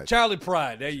name? Pride. Charlie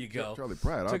Pride. There you go. Yeah, Charlie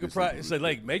Pride. Took a pride. It's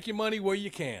like make your money where you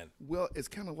can. Well, it's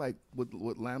kind of like what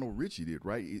Lionel Richie did,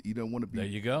 right? You don't want to be. There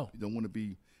you go. You don't want to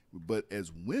be. But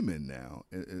as women now,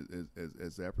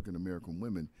 as African American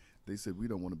women, they said we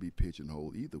don't want to be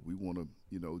pigeonholed either. We want to,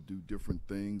 do different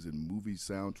things in movie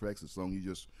soundtracks. The song you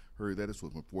just heard, that is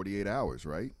from 48 Hours,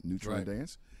 right? Neutron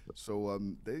Dance. So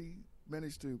they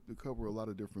managed to cover a lot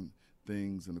of different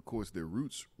things, and of course their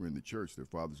roots were in the church. Their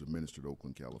fathers were ministered in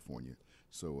Oakland, California.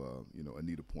 So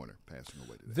Anita Pointer passing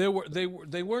away today.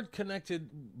 They weren't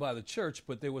connected by the church,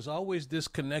 but there was always this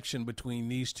connection between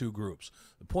these two groups,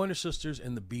 the Pointer Sisters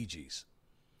and the Bee Gees,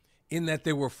 in that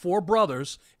there were 4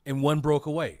 brothers and one broke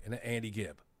away, and Andy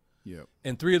Gibb. Yeah.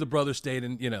 And 3 of the brothers stayed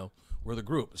in, were the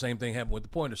group. The same thing happened with the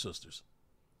Pointer Sisters,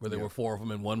 where there were 4 of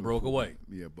them and one broke away.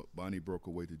 Yeah, but Bonnie broke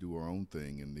away to do her own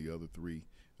thing, and the other 3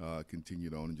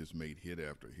 continued on and just made hit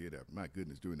after hit after. My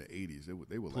goodness, during the 80s,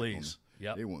 they were Please.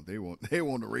 Like they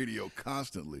were on the radio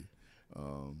constantly.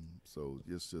 So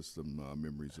just some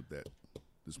memories of that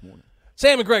this morning.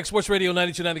 Sam and Greg, Sports Radio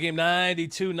 92.9 The Game,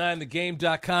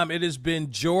 92.9thegame.com. It has been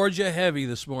Georgia heavy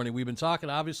this morning. We've been talking,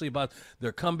 obviously, about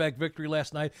their comeback victory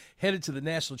last night, headed to the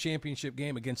national championship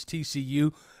game against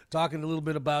TCU, talking a little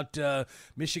bit about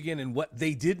Michigan and what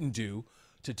they didn't do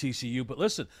to TCU. But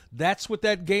listen, that's what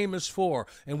that game is for.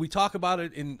 And we talk about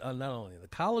it in not only the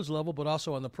college level, but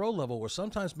also on the pro level, where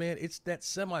sometimes, man, it's that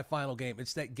semifinal game.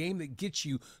 It's that game that gets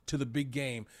you to the big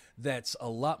game that's a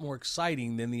lot more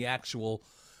exciting than the actual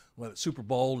Super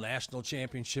Bowl, national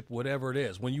championship, whatever it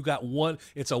is. When you got one,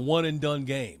 it's a one-and-done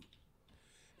game.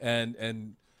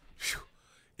 And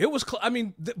It was. I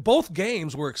mean, both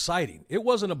games were exciting. It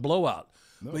wasn't a blowout.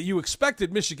 No. But you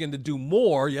expected Michigan to do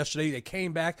more yesterday. They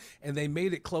came back, and they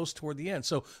made it close toward the end.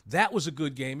 So that was a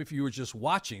good game if you were just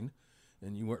watching,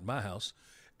 and you weren't in my house.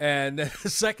 And the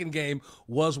second game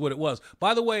was what it was.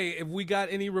 By the way, if we got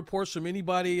any reports from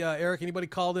anybody, Eric, anybody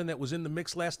called in that was in the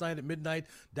mix last night at midnight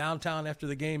downtown after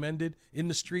the game ended, in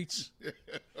the streets,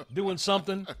 doing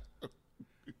something?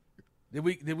 Did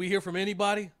we hear from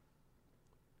anybody?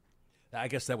 I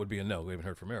guess that would be a no. We haven't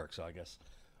heard from Eric, so I guess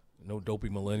no dopey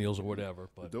millennials or whatever.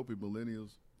 But the dopey millennials?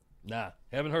 Nah,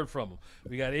 haven't heard from them.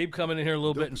 We got Abe coming in here a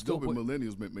little bit. And still dopey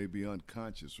millennials may be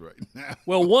unconscious right now.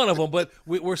 Well, one of them, but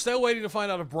we're still waiting to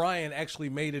find out if Brian actually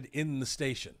made it in the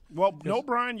station. Well, no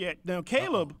Brian yet. Now,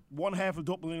 Caleb, one half of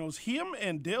Dope Millennials, him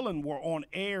and Dylan were on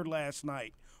air last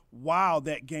night while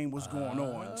that game was going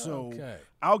on. So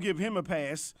I'll give him a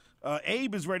pass.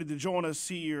 Abe is ready to join us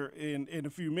here in a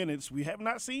few minutes. We have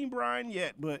not seen Brian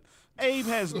yet, but Abe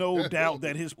has no doubt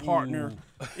that his partner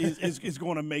is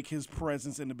going to make his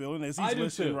presence in the building as he's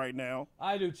listening right now.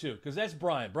 I do too, because that's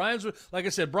Brian. Brian's, like I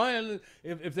said, Brian,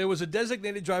 if there was a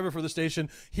designated driver for the station,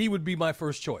 he would be my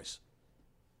first choice.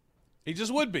 He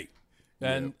just would be.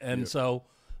 So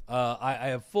I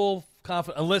have full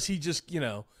confidence, unless he just,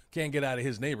 can't get out of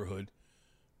his neighborhood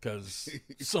because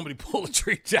somebody pulled a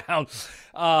tree down.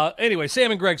 Anyway,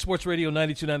 Sam and Greg, Sports Radio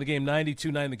 92.9 The Game,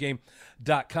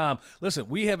 92.9thegame.com. Listen,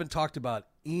 we haven't talked about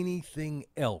anything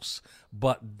else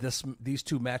but these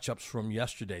two matchups from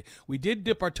yesterday. We did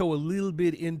dip our toe a little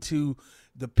bit into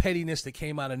the pettiness that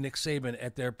came out of Nick Saban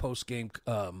at their post-game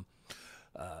I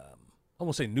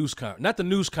won't say news conference, not the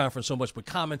news conference so much, but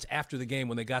comments after the game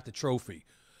when they got the trophy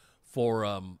for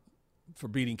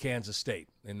beating Kansas State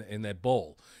in that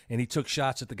bowl. And he took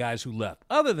shots at the guys who left.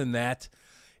 Other than that,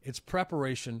 it's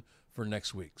preparation for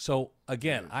next week. So,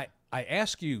 again, I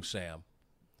ask you, Sam,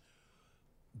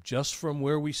 just from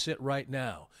where we sit right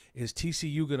now, is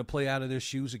TCU going to play out of their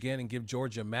shoes again and give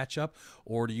Georgia a matchup?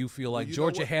 Or do you feel like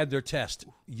Georgia had their test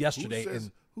yesterday?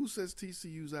 Who says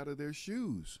TCU's out of their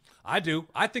shoes? I do.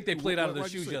 I think they played out of their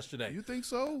shoes yesterday. You think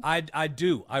so? I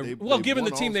do. Given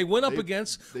the team they went up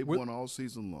against. They won all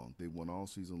season long.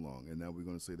 And now we're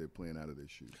going to say they're playing out of their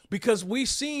shoes. Because we've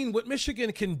seen what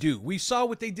Michigan can do. We saw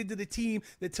what they did to the team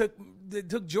that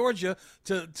took Georgia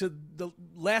to the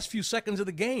last few seconds of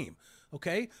the game.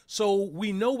 Okay? So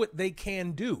we know what they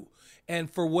can do. And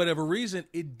for whatever reason,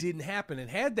 it didn't happen. And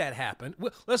had that happened,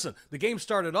 listen, the game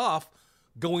started off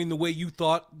going the way you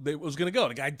thought it was going to go.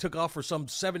 The guy took off for some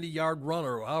 70-yard run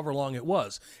or however long it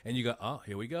was, and you go, "Oh,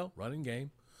 here we go, running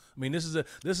game." I mean, this is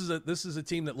a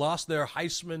team that lost their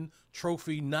Heisman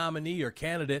Trophy nominee or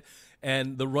candidate,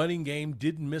 and the running game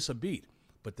didn't miss a beat.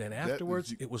 But then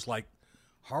afterwards, it was like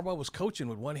Harbaugh was coaching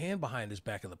with one hand behind his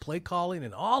back, and the play calling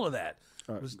and all of that.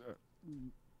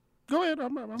 Go ahead.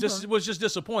 It was just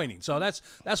disappointing. So that's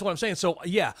what I'm saying. So,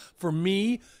 yeah, for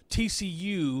me,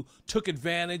 TCU took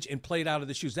advantage and played out of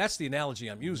the shoes. That's the analogy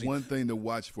I'm using. One thing to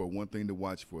watch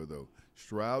for, though.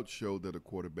 Stroud showed that a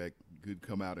quarterback could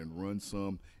come out and run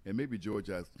some, and maybe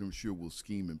Georgia, I'm sure, will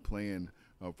scheme and plan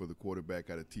for the quarterback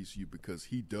out of TCU because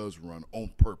he does run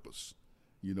on purpose.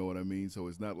 You know what I mean? So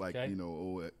it's not like, we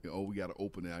got to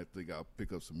open it. I think I'll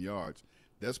pick up some yards.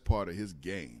 That's part of his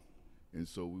game. And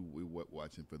so we're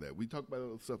watching for that. We talked about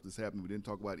other stuff that's happening. We didn't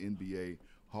talk about NBA.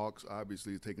 Hawks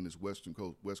obviously taking this West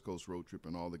Coast road trip,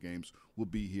 and all the games will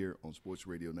be here on Sports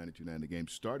Radio 92.9 The Game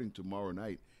starting tomorrow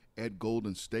night at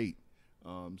Golden State.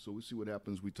 So we'll see what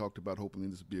happens. We talked about hoping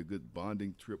this will be a good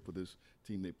bonding trip for this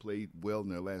team. They played well in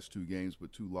their last two games,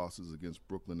 but 2 losses against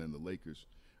Brooklyn and the Lakers.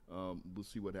 We'll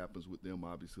see what happens with them.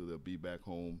 Obviously, they'll be back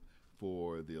home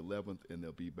for the 11th, and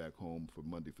they'll be back home for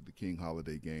Monday for the King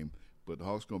holiday game. But the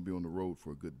Hawks going to be on the road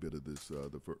for a good bit of this,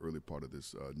 the early part of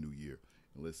this new year.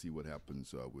 And let's see what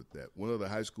happens with that. One other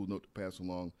high school note to pass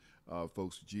along,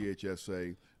 folks,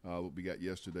 GHSA, what we got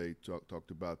yesterday, talked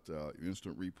about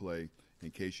instant replay. In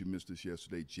case you missed this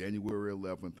yesterday, January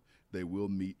 11th, they will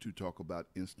meet to talk about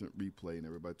instant replay. And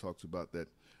everybody talks about that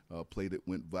play that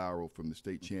went viral from the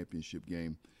state championship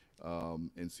game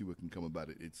and see what can come about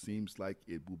it. It seems like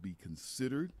it will be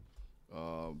considered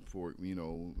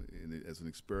as an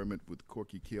experiment with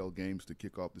Corky Kell games to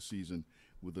kick off the season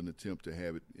with an attempt to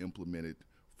have it implemented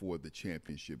for the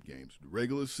championship games. The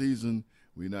regular season,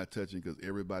 we're not touching because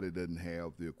everybody doesn't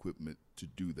have the equipment to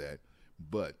do that.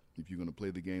 But if you're going to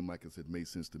play the game, like I said, it made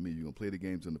sense to me. You're going to play the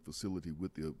games in the facility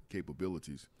with the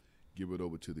capabilities, give it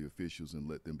over to the officials and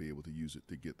let them be able to use it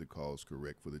to get the calls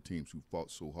correct for the teams who fought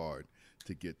so hard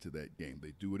to get to that game.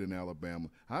 They do it in Alabama.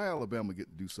 How Alabama get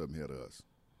to do something here to us?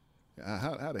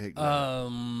 How the heck?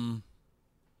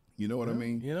 You know what I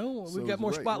mean? You know, So we've got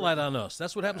more spotlight on us.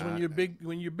 That's what happens when you're big,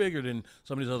 when you're bigger than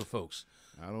some of these other folks.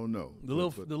 I don't know. The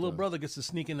little brother gets to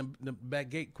sneak in the back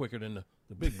gate quicker than the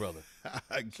big brother.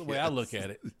 That's the way I look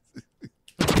at it.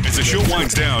 As the show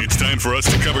winds down, it's time for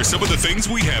us to cover some of the things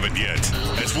we haven't yet,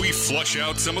 as we flush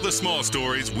out some of the small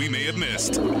stories we may have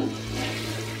missed.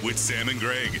 With Sam and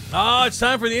Greg. Oh, it's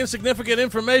time for the insignificant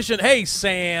information. Hey,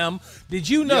 Sam, did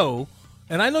you know,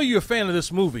 and I know you're a fan of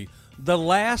this movie, the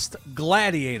last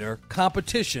Gladiator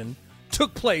competition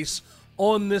took place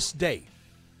on this day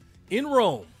in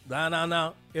Rome.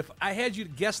 Now, if I had you to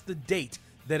guess the date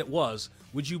that it was,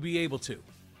 would you be able to?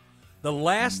 The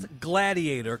last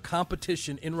Gladiator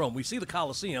competition in Rome. We see the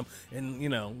Colosseum and, you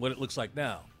know, what it looks like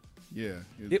now. Yeah.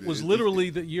 It was literally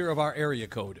the year of our area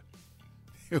code.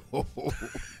 It was.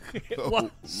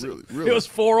 Really? It was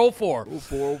 404.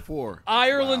 404.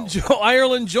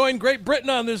 Ireland joined Great Britain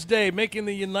on this day, making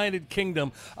the United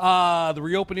Kingdom. The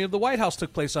reopening of the White House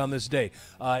took place on this day.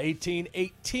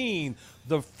 1818,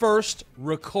 the first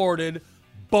recorded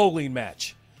bowling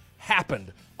match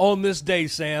happened on this day,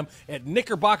 Sam, at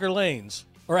Knickerbocker Lanes,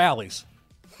 or alleys.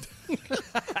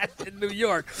 In New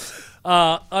York.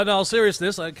 In all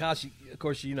seriousness, of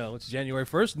course, you know, it's January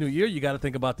 1st, New Year. You got to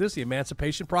think about this. The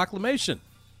Emancipation Proclamation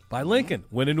by Lincoln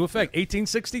went into effect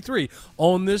 1863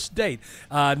 on this date.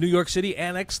 New York City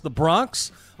annexed the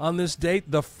Bronx on this date.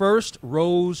 The first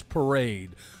Rose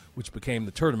Parade, which became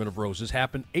the Tournament of Roses,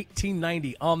 happened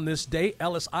 1890 on this date.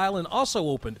 Ellis Island also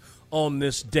opened on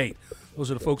this date. Those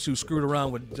are the folks who screwed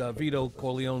around with Vito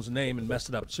Corleone's name and messed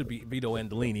it up. It should be Vito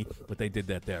Andolini, but they did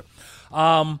that there.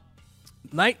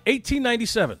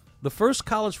 1897, the first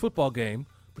college football game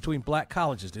between black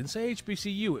colleges. Didn't say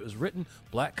HBCU. It was written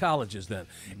black colleges then.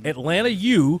 Atlanta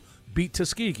U beat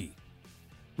Tuskegee,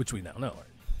 which we now know.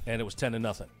 And it was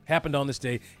 10-0. Happened on this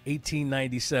day,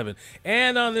 1897.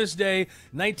 And on this day,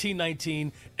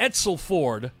 1919, Edsel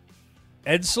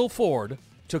Ford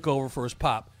took over for his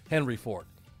pop, Henry Ford,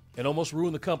 and almost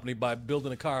ruined the company by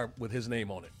building a car with his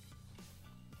name on it.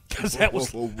 Because that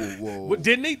was,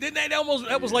 didn't he? Didn't they almost?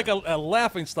 That was like a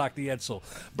laughing stock. The Edsel.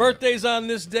 Birthdays on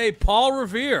this day: Paul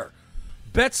Revere,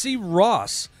 Betsy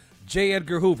Ross, J.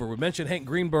 Edgar Hoover. We mentioned Hank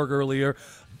Greenberg earlier.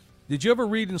 Did you ever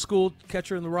read in school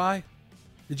Catcher in the Rye?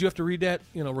 Did you have to read that?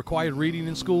 You know, required reading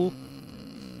in school.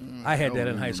 I had that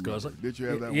in high school. Did you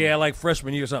have that? Yeah, like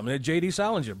freshman year or something. J.D.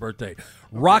 Salinger birthday.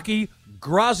 Rocky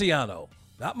Graziano,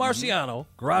 not Marciano.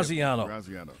 Graziano.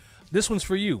 This one's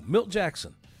for you, Milt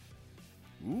Jackson.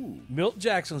 Ooh. Milt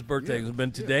Jackson's birthday has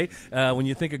been today. When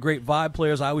you think of great vibe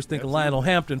players, I always think of Lionel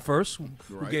Hampton first, who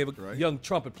gave a young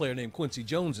trumpet player named Quincy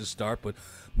Jones his start, but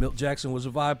Milt Jackson was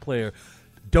a vibe player.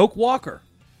 Doak Walker,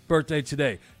 birthday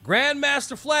today.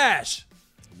 Grandmaster Flash,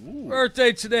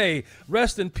 birthday today.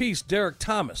 Rest in peace, Derek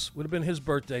Thomas, would have been his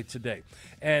birthday today.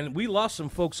 And we lost some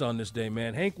folks on this day,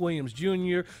 man. Hank Williams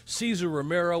Jr., Cesar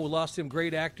Romero, we lost him,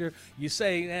 great actor. You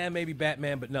say, maybe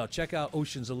Batman, but no, check out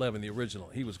Ocean's 11, the original.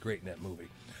 He was great in that movie.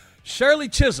 Shirley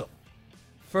Chisholm,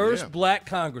 first black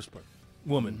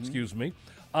congresswoman, excuse me.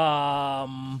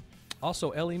 Also,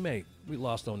 Ellie Mae, we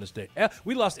lost on this day.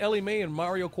 We lost Ellie Mae and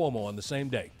Mario Cuomo on the same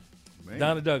day. Man.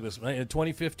 Donna Douglas in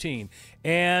 2015.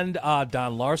 And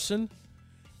Don Larson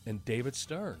and David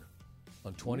Stern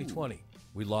on 2020. Ooh.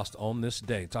 We lost on this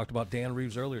day. Talked about Dan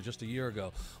Reeves earlier, just a year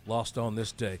ago. Lost on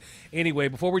this day. Anyway,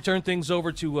 before we turn things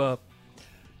over to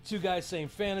two guys saying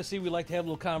fantasy, we like to have a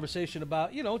little conversation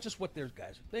about, you know, just what their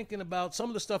guys are thinking about, some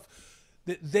of the stuff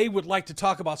that they would like to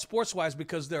talk about sports-wise,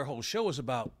 because their whole show is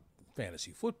about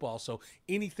fantasy football. So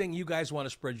anything you guys want to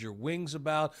spread your wings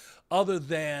about, other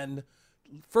than,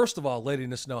 first of all,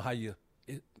 letting us know how you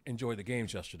enjoyed the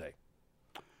games yesterday.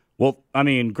 Well, I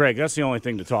mean, Greg, that's the only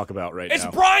thing to talk about right now. It's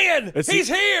Brian! He's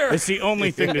here! It's the only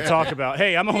thing to talk about.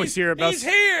 Hey, I'm always here about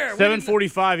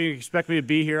 7:45. You expect me to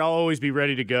be here. I'll always be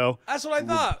ready to go. That's what I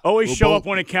thought. Always show up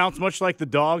when it counts, much like the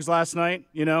Dogs last night,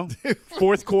 you know.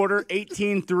 Fourth quarter,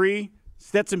 18-3.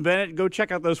 Stetson Bennett, go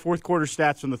check out those fourth quarter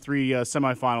stats from the three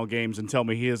semifinal games and tell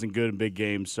me he isn't good in big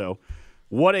games. So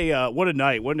what a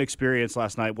night. What an experience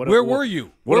last night. Where were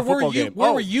you? Where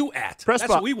were you at? That's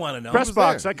what we want to know. Press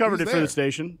box. I covered it for the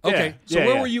station. Okay. So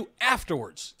where were you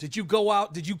afterwards? Did you go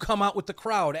out? Did you come out with the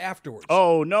crowd afterwards?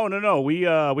 Oh, no. We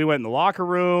went in the locker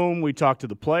room. We talked to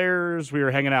the players. We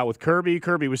were hanging out with Kirby.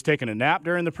 Kirby was taking a nap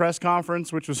during the press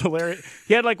conference, which was hilarious.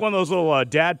 He had like one of those little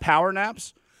dad power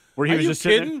naps. Where he was just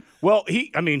kidding? Sitting there. Well,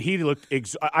 he looked.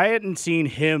 I hadn't seen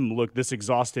him look this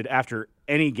exhausted after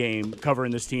any game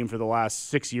covering this team for the last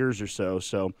 6 years or so.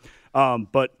 So,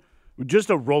 but just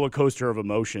a roller coaster of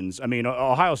emotions. I mean,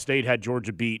 Ohio State had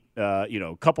Georgia beat,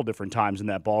 a couple different times in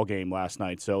that ball game last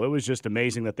night. So it was just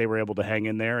amazing that they were able to hang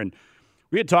in there. And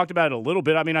We had talked about it a little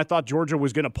bit. I mean, I thought Georgia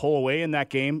was going to pull away in that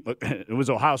game. It was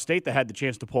Ohio State that had the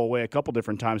chance to pull away a couple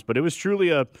different times, but it was truly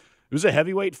a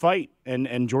heavyweight fight,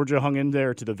 and Georgia hung in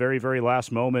there to the very, very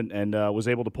last moment and was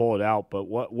able to pull it out. But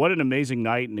what an amazing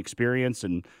night and experience,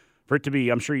 and for it to be,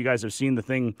 I'm sure you guys have seen the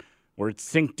thing where it's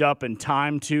synced up and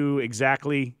timed to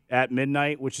exactly at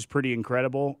midnight, which is pretty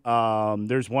incredible.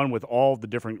 There's one with all the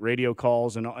different radio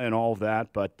calls and all of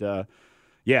that, but wow.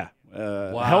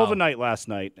 Hell of a night last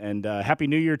night, and Happy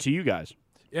New Year to you guys.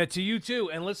 Yeah, to you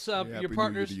too. And let's your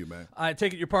partners. To you, man. I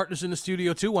take it your partners in the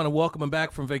studio too. Want to welcome them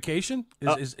back from vacation?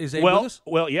 Is Abe with us?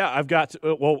 Well, yeah, I've got.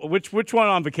 Which one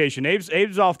on vacation?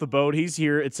 Abe's off the boat. He's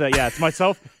here. It's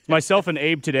myself and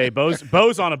Abe today.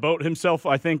 Bo's on a boat himself,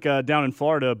 I think, down in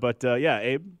Florida. But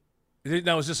Abe.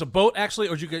 Now, is this a boat actually,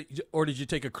 or did you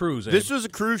take a cruise? Abe? This was a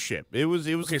cruise ship. It was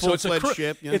okay, a so it's full-fledged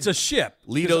ship. Yeah. It's a ship.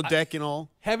 Lido deck and all.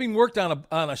 Having worked on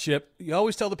a ship, you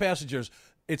always tell the passengers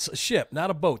it's a ship, not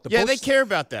a boat. They care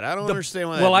about that. I don't understand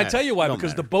why. Well, I tell you why.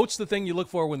 Because the boat's the thing you look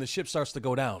for when the ship starts to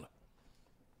go down.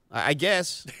 I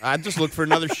guess I just look for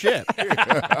another ship.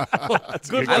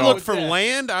 Good I look for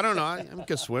land. I don't know. I'm a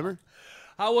good swimmer.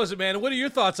 How was it, man? What are your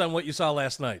thoughts on what you saw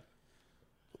last night?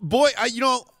 Boy,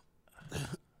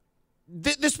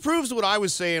 this proves what I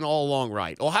was saying all along,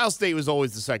 right? Ohio State was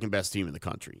always the second best team in the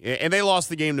country, and they lost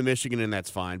the game to Michigan, and that's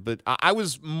fine. But I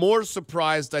was more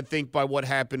surprised, I think, by what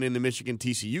happened in the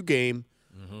Michigan-TCU game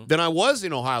than I was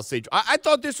in Ohio State. I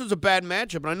thought this was a bad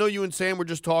matchup, and I know you and Sam were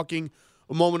just talking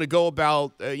a moment ago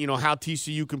about how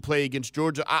TCU can play against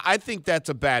Georgia. I think that's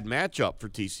a bad matchup for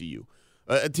TCU,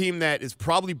 a team that is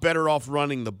probably better off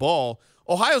running the ball.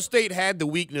 Ohio State had the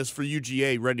weakness for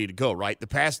UGA ready to go, right? The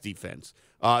pass defense.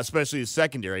 Especially the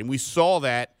secondary. And we saw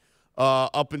that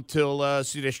up until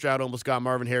C.J. Stroud almost got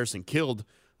Marvin Harrison killed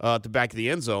at the back of the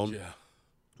end zone. Yeah.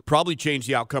 Probably changed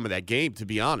the outcome of that game, to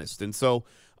be honest. And so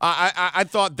I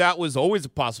thought that was always a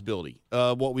possibility,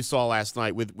 what we saw last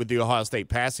night with the Ohio State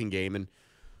passing game. And,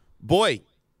 boy,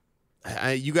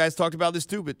 you guys talked about this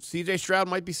too, but C.J. Stroud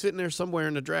might be sitting there somewhere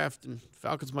in the draft, and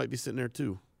Falcons might be sitting there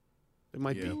too. They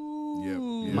might be.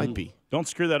 Yeah. Might be. Don't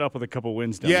screw that up with a couple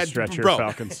wins down the stretch here,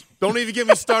 Falcons. Don't even get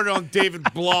me started on David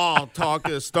Blah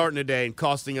starting today and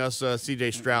costing us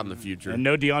C.J. Stroud in the future. And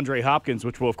no DeAndre Hopkins,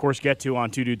 which we'll, of course, get to on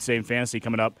Two Dudes Same Fantasy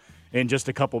coming up in just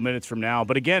a couple minutes from now.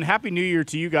 But, again, Happy New Year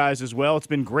to you guys as well. It's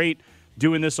been great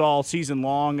doing this all season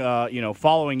long,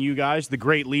 following you guys, the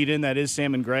great lead-in that is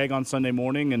Sam and Greg on Sunday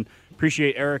morning, and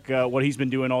appreciate Eric, what he's been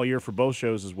doing all year for both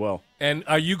shows as well. And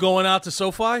are you going out to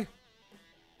SoFi?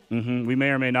 Mm-hmm. We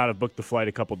may or may not have booked the flight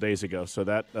a couple days ago, so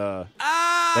that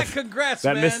congrats,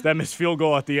 that man. That missed field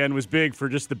goal at the end was big for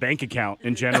just the bank account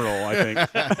in general, I think.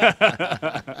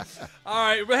 All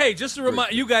right, but hey, just to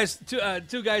remind you guys,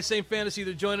 two guys, same fantasy,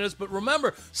 they're joining us. But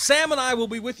remember, Sam and I will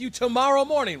be with you tomorrow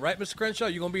morning, right, Mr. Crenshaw?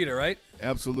 You're gonna be there, right?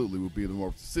 Absolutely, we'll be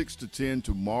tomorrow 6 to 10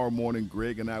 tomorrow morning.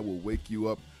 Greg and I will wake you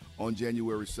up on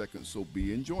January 2nd, so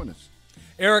be in. Join us.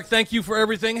 Eric, thank you for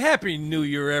everything. Happy New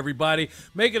Year, everybody.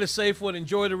 Make it a safe one.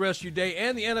 Enjoy the rest of your day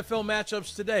and the NFL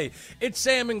matchups today. It's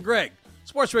Sam and Greg.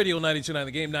 Sports Radio 92.9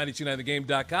 The Game,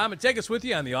 92.9thegame.com, and take us with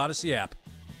you on the Odyssey app.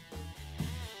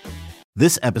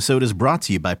 This episode is brought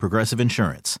to you by Progressive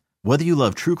Insurance. Whether you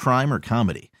love true crime or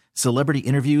comedy, celebrity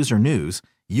interviews or news,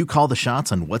 you call the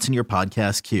shots on what's in your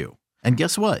podcast queue. And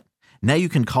guess what? Now you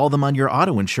can call them on your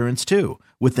auto insurance too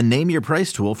with the Name Your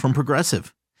Price tool from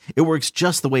Progressive. It works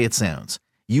just the way it sounds.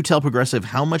 You tell Progressive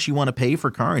how much you want to pay for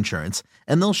car insurance,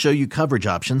 and they'll show you coverage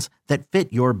options that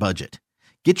fit your budget.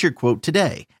 Get your quote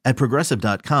today at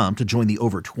Progressive.com to join the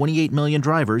over 28 million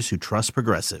drivers who trust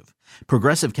Progressive.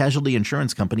 Progressive Casualty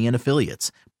Insurance Company and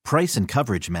Affiliates. Price and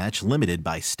coverage match limited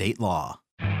by state law.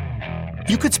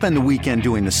 You could spend the weekend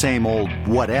doing the same old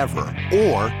whatever,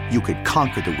 or you could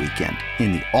conquer the weekend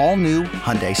in the all-new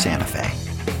Hyundai Santa Fe.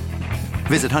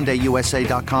 Visit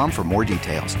HyundaiUSA.com for more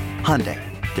details. Hyundai,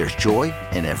 there's joy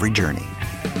in every journey.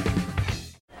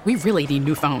 We really need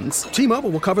new phones. T-Mobile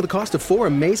will cover the cost of 4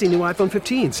 amazing new iPhone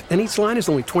 15s, and each line is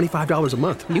only $25 a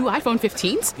month. New iPhone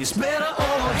 15s? It's better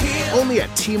over here. Only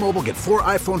at T-Mobile, get 4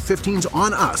 iPhone 15s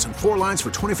on us and 4 lines for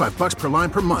 $25 per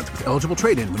line per month with eligible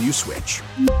trade-in when you switch.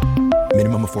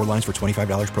 Minimum of 4 lines for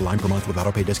 $25 per line per month with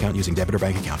autopay discount using debit or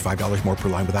bank account. $5 more per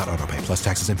line without autopay, plus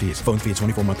taxes and fees. Phone fee at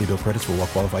 24 monthly bill credits for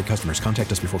well-qualified customers. Contact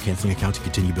us before canceling account to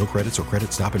continue bill credits or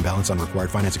credit stop and balance on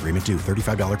required finance agreement due.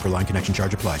 $35 per line connection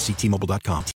charge applies. See T-Mobile.com.